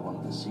stitched up at one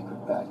of the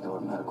secret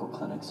backdoor medical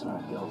clinics in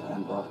our guild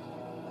handbook.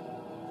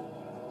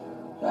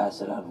 The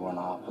acid had worn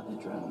off, but the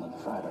adrenaline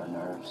fried our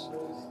nerves.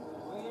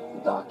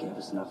 The doc gave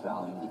us enough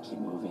Valium to keep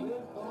moving,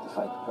 to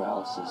fight the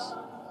paralysis.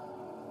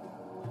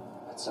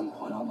 At some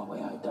point on the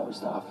way, I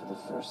dozed off for the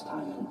first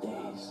time in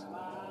days.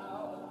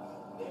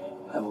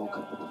 I woke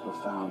up with a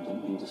profound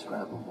and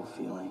indescribable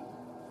feeling.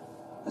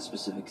 A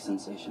specific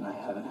sensation I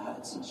haven't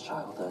had since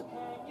childhood,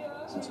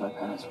 since my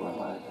parents were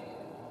alive.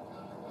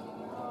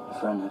 A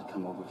friend had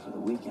come over for the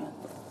weekend.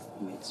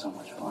 We made so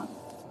much fun.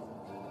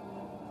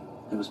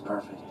 It was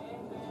perfect.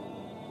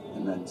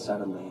 And then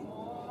suddenly,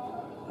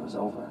 it was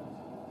over.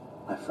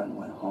 My friend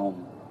went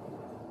home,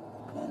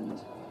 and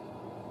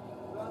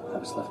I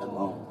was left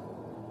alone,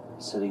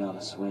 sitting on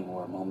a swing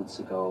where moments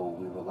ago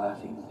we were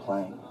laughing and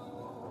playing.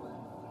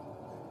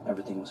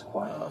 Everything was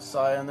quiet.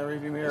 Sigh in the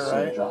rearview mirror,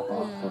 I right? drop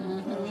off from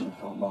the connection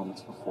felt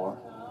moments before.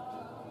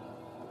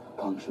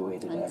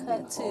 Punctuated And ending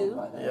cut followed to.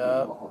 by that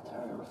Yep.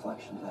 ulterior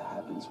reflection that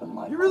happens when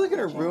life. You're really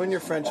gonna changes ruin your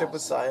from friendship past.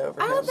 with Sai over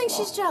I him. don't think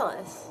she's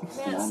jealous.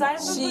 Man,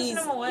 Simon's pushing She's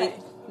him away.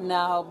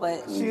 no,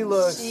 but She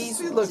looks she's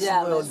a little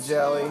jealous.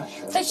 jelly.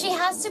 But she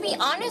has to be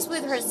honest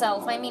with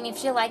herself. I mean, if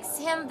she likes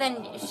him,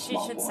 then she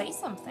should say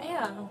something.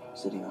 Yeah.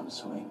 Sitting on a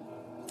swing,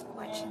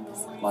 Watching the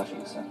sun. watching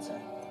the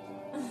sunset.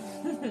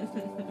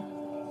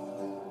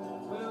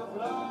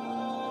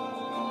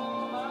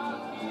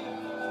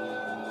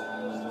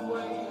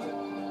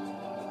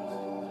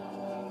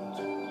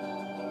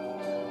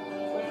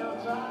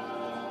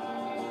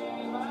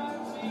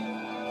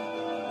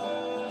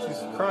 She's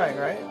crying,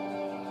 right?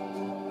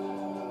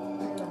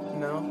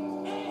 No.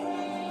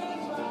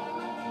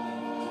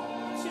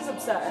 She's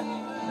upset.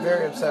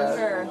 Very upset.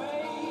 Sure.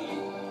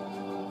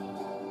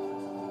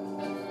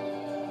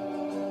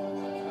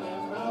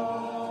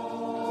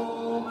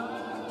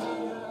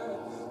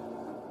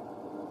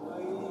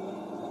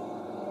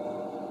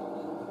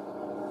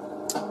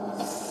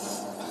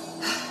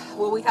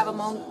 Will we have a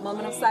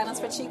moment of silence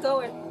for Chico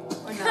or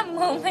A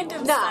moment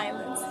of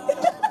silence.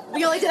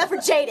 We only did that for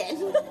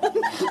Jaden.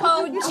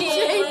 Oh,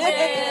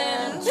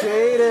 Jaden.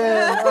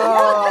 Jaden.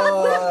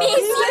 Oh. Miss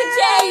you,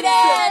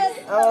 Jaden.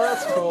 Oh,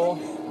 that's cool.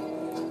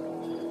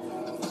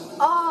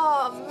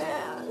 Oh,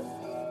 man.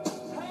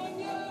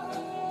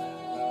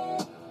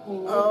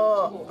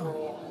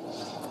 Oh.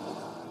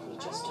 You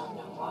just don't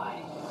know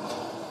why.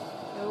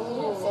 You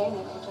didn't say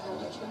anything to her,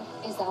 did you?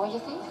 Is that what you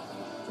think?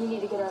 You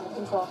need to get her under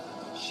control.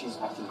 She's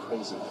acting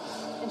crazy.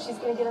 And she's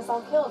gonna get us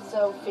all killed,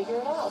 so figure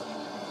it out.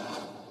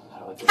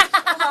 How do I get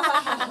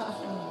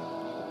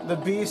The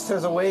beast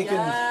has awakened.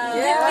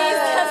 The beast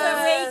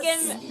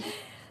has awakened.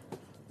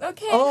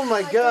 Okay. Oh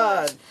my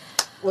god.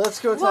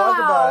 Let's go talk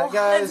about it,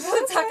 guys.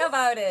 Let's go talk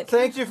about it.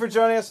 Thank you for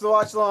joining us for the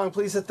watch along.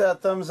 Please hit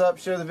that thumbs up,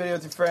 share the video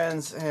with your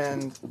friends,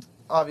 and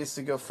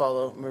obviously go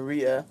follow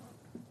Maria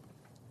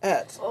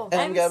at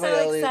I'm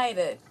so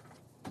excited.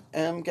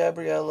 M.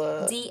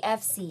 Gabriela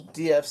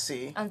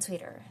DFC on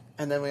Twitter.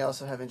 And then we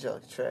also have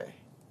Angelica Trey.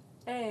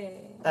 Hey.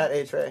 At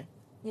A Trey.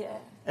 Yeah.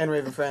 And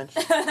Raven French.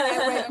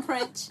 Raven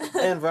French.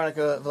 And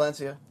Veronica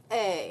Valencia.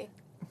 Hey.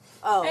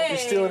 Oh. You're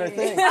stealing her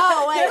thing.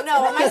 Oh, wait,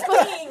 no. Am I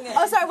supposed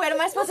Oh, sorry, wait,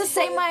 am I supposed to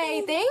say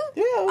my thing?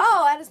 Yeah.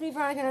 Oh, I just meet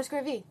Veronica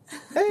 _V.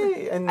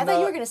 Hey. And, I thought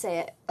you were going to say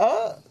it.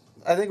 I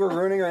think we're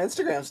ruining our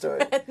Instagram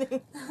story.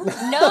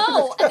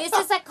 No, this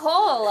is a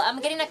call. I'm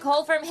getting a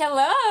call from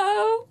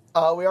Hello.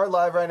 We are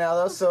live right now,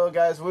 though, so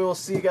guys, we will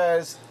see you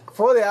guys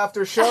for the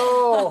after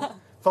show.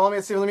 Follow me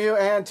at Stephen Lemieux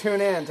and tune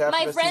in to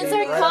My AfterBuzz friends TV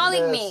are right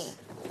calling after me.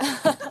 this.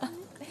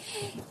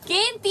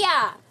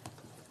 Quintia.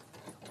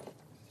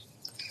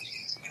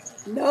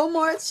 No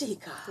more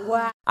chica.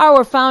 Wow.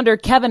 Our founder,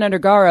 Kevin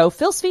Undergaro,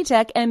 Phil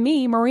Svitek, and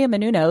me, Maria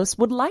Menounos,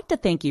 would like to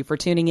thank you for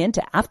tuning in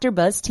to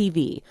AfterBuzz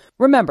TV.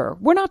 Remember,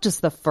 we're not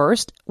just the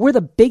first, we're the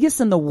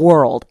biggest in the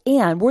world,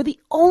 and we're the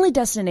only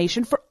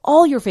destination for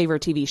all your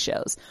favorite TV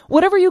shows.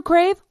 Whatever you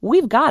crave,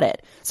 we've got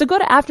it. So go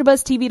to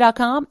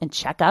AfterBuzzTV.com and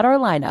check out our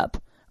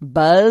lineup.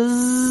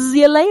 Buzz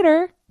you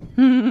later.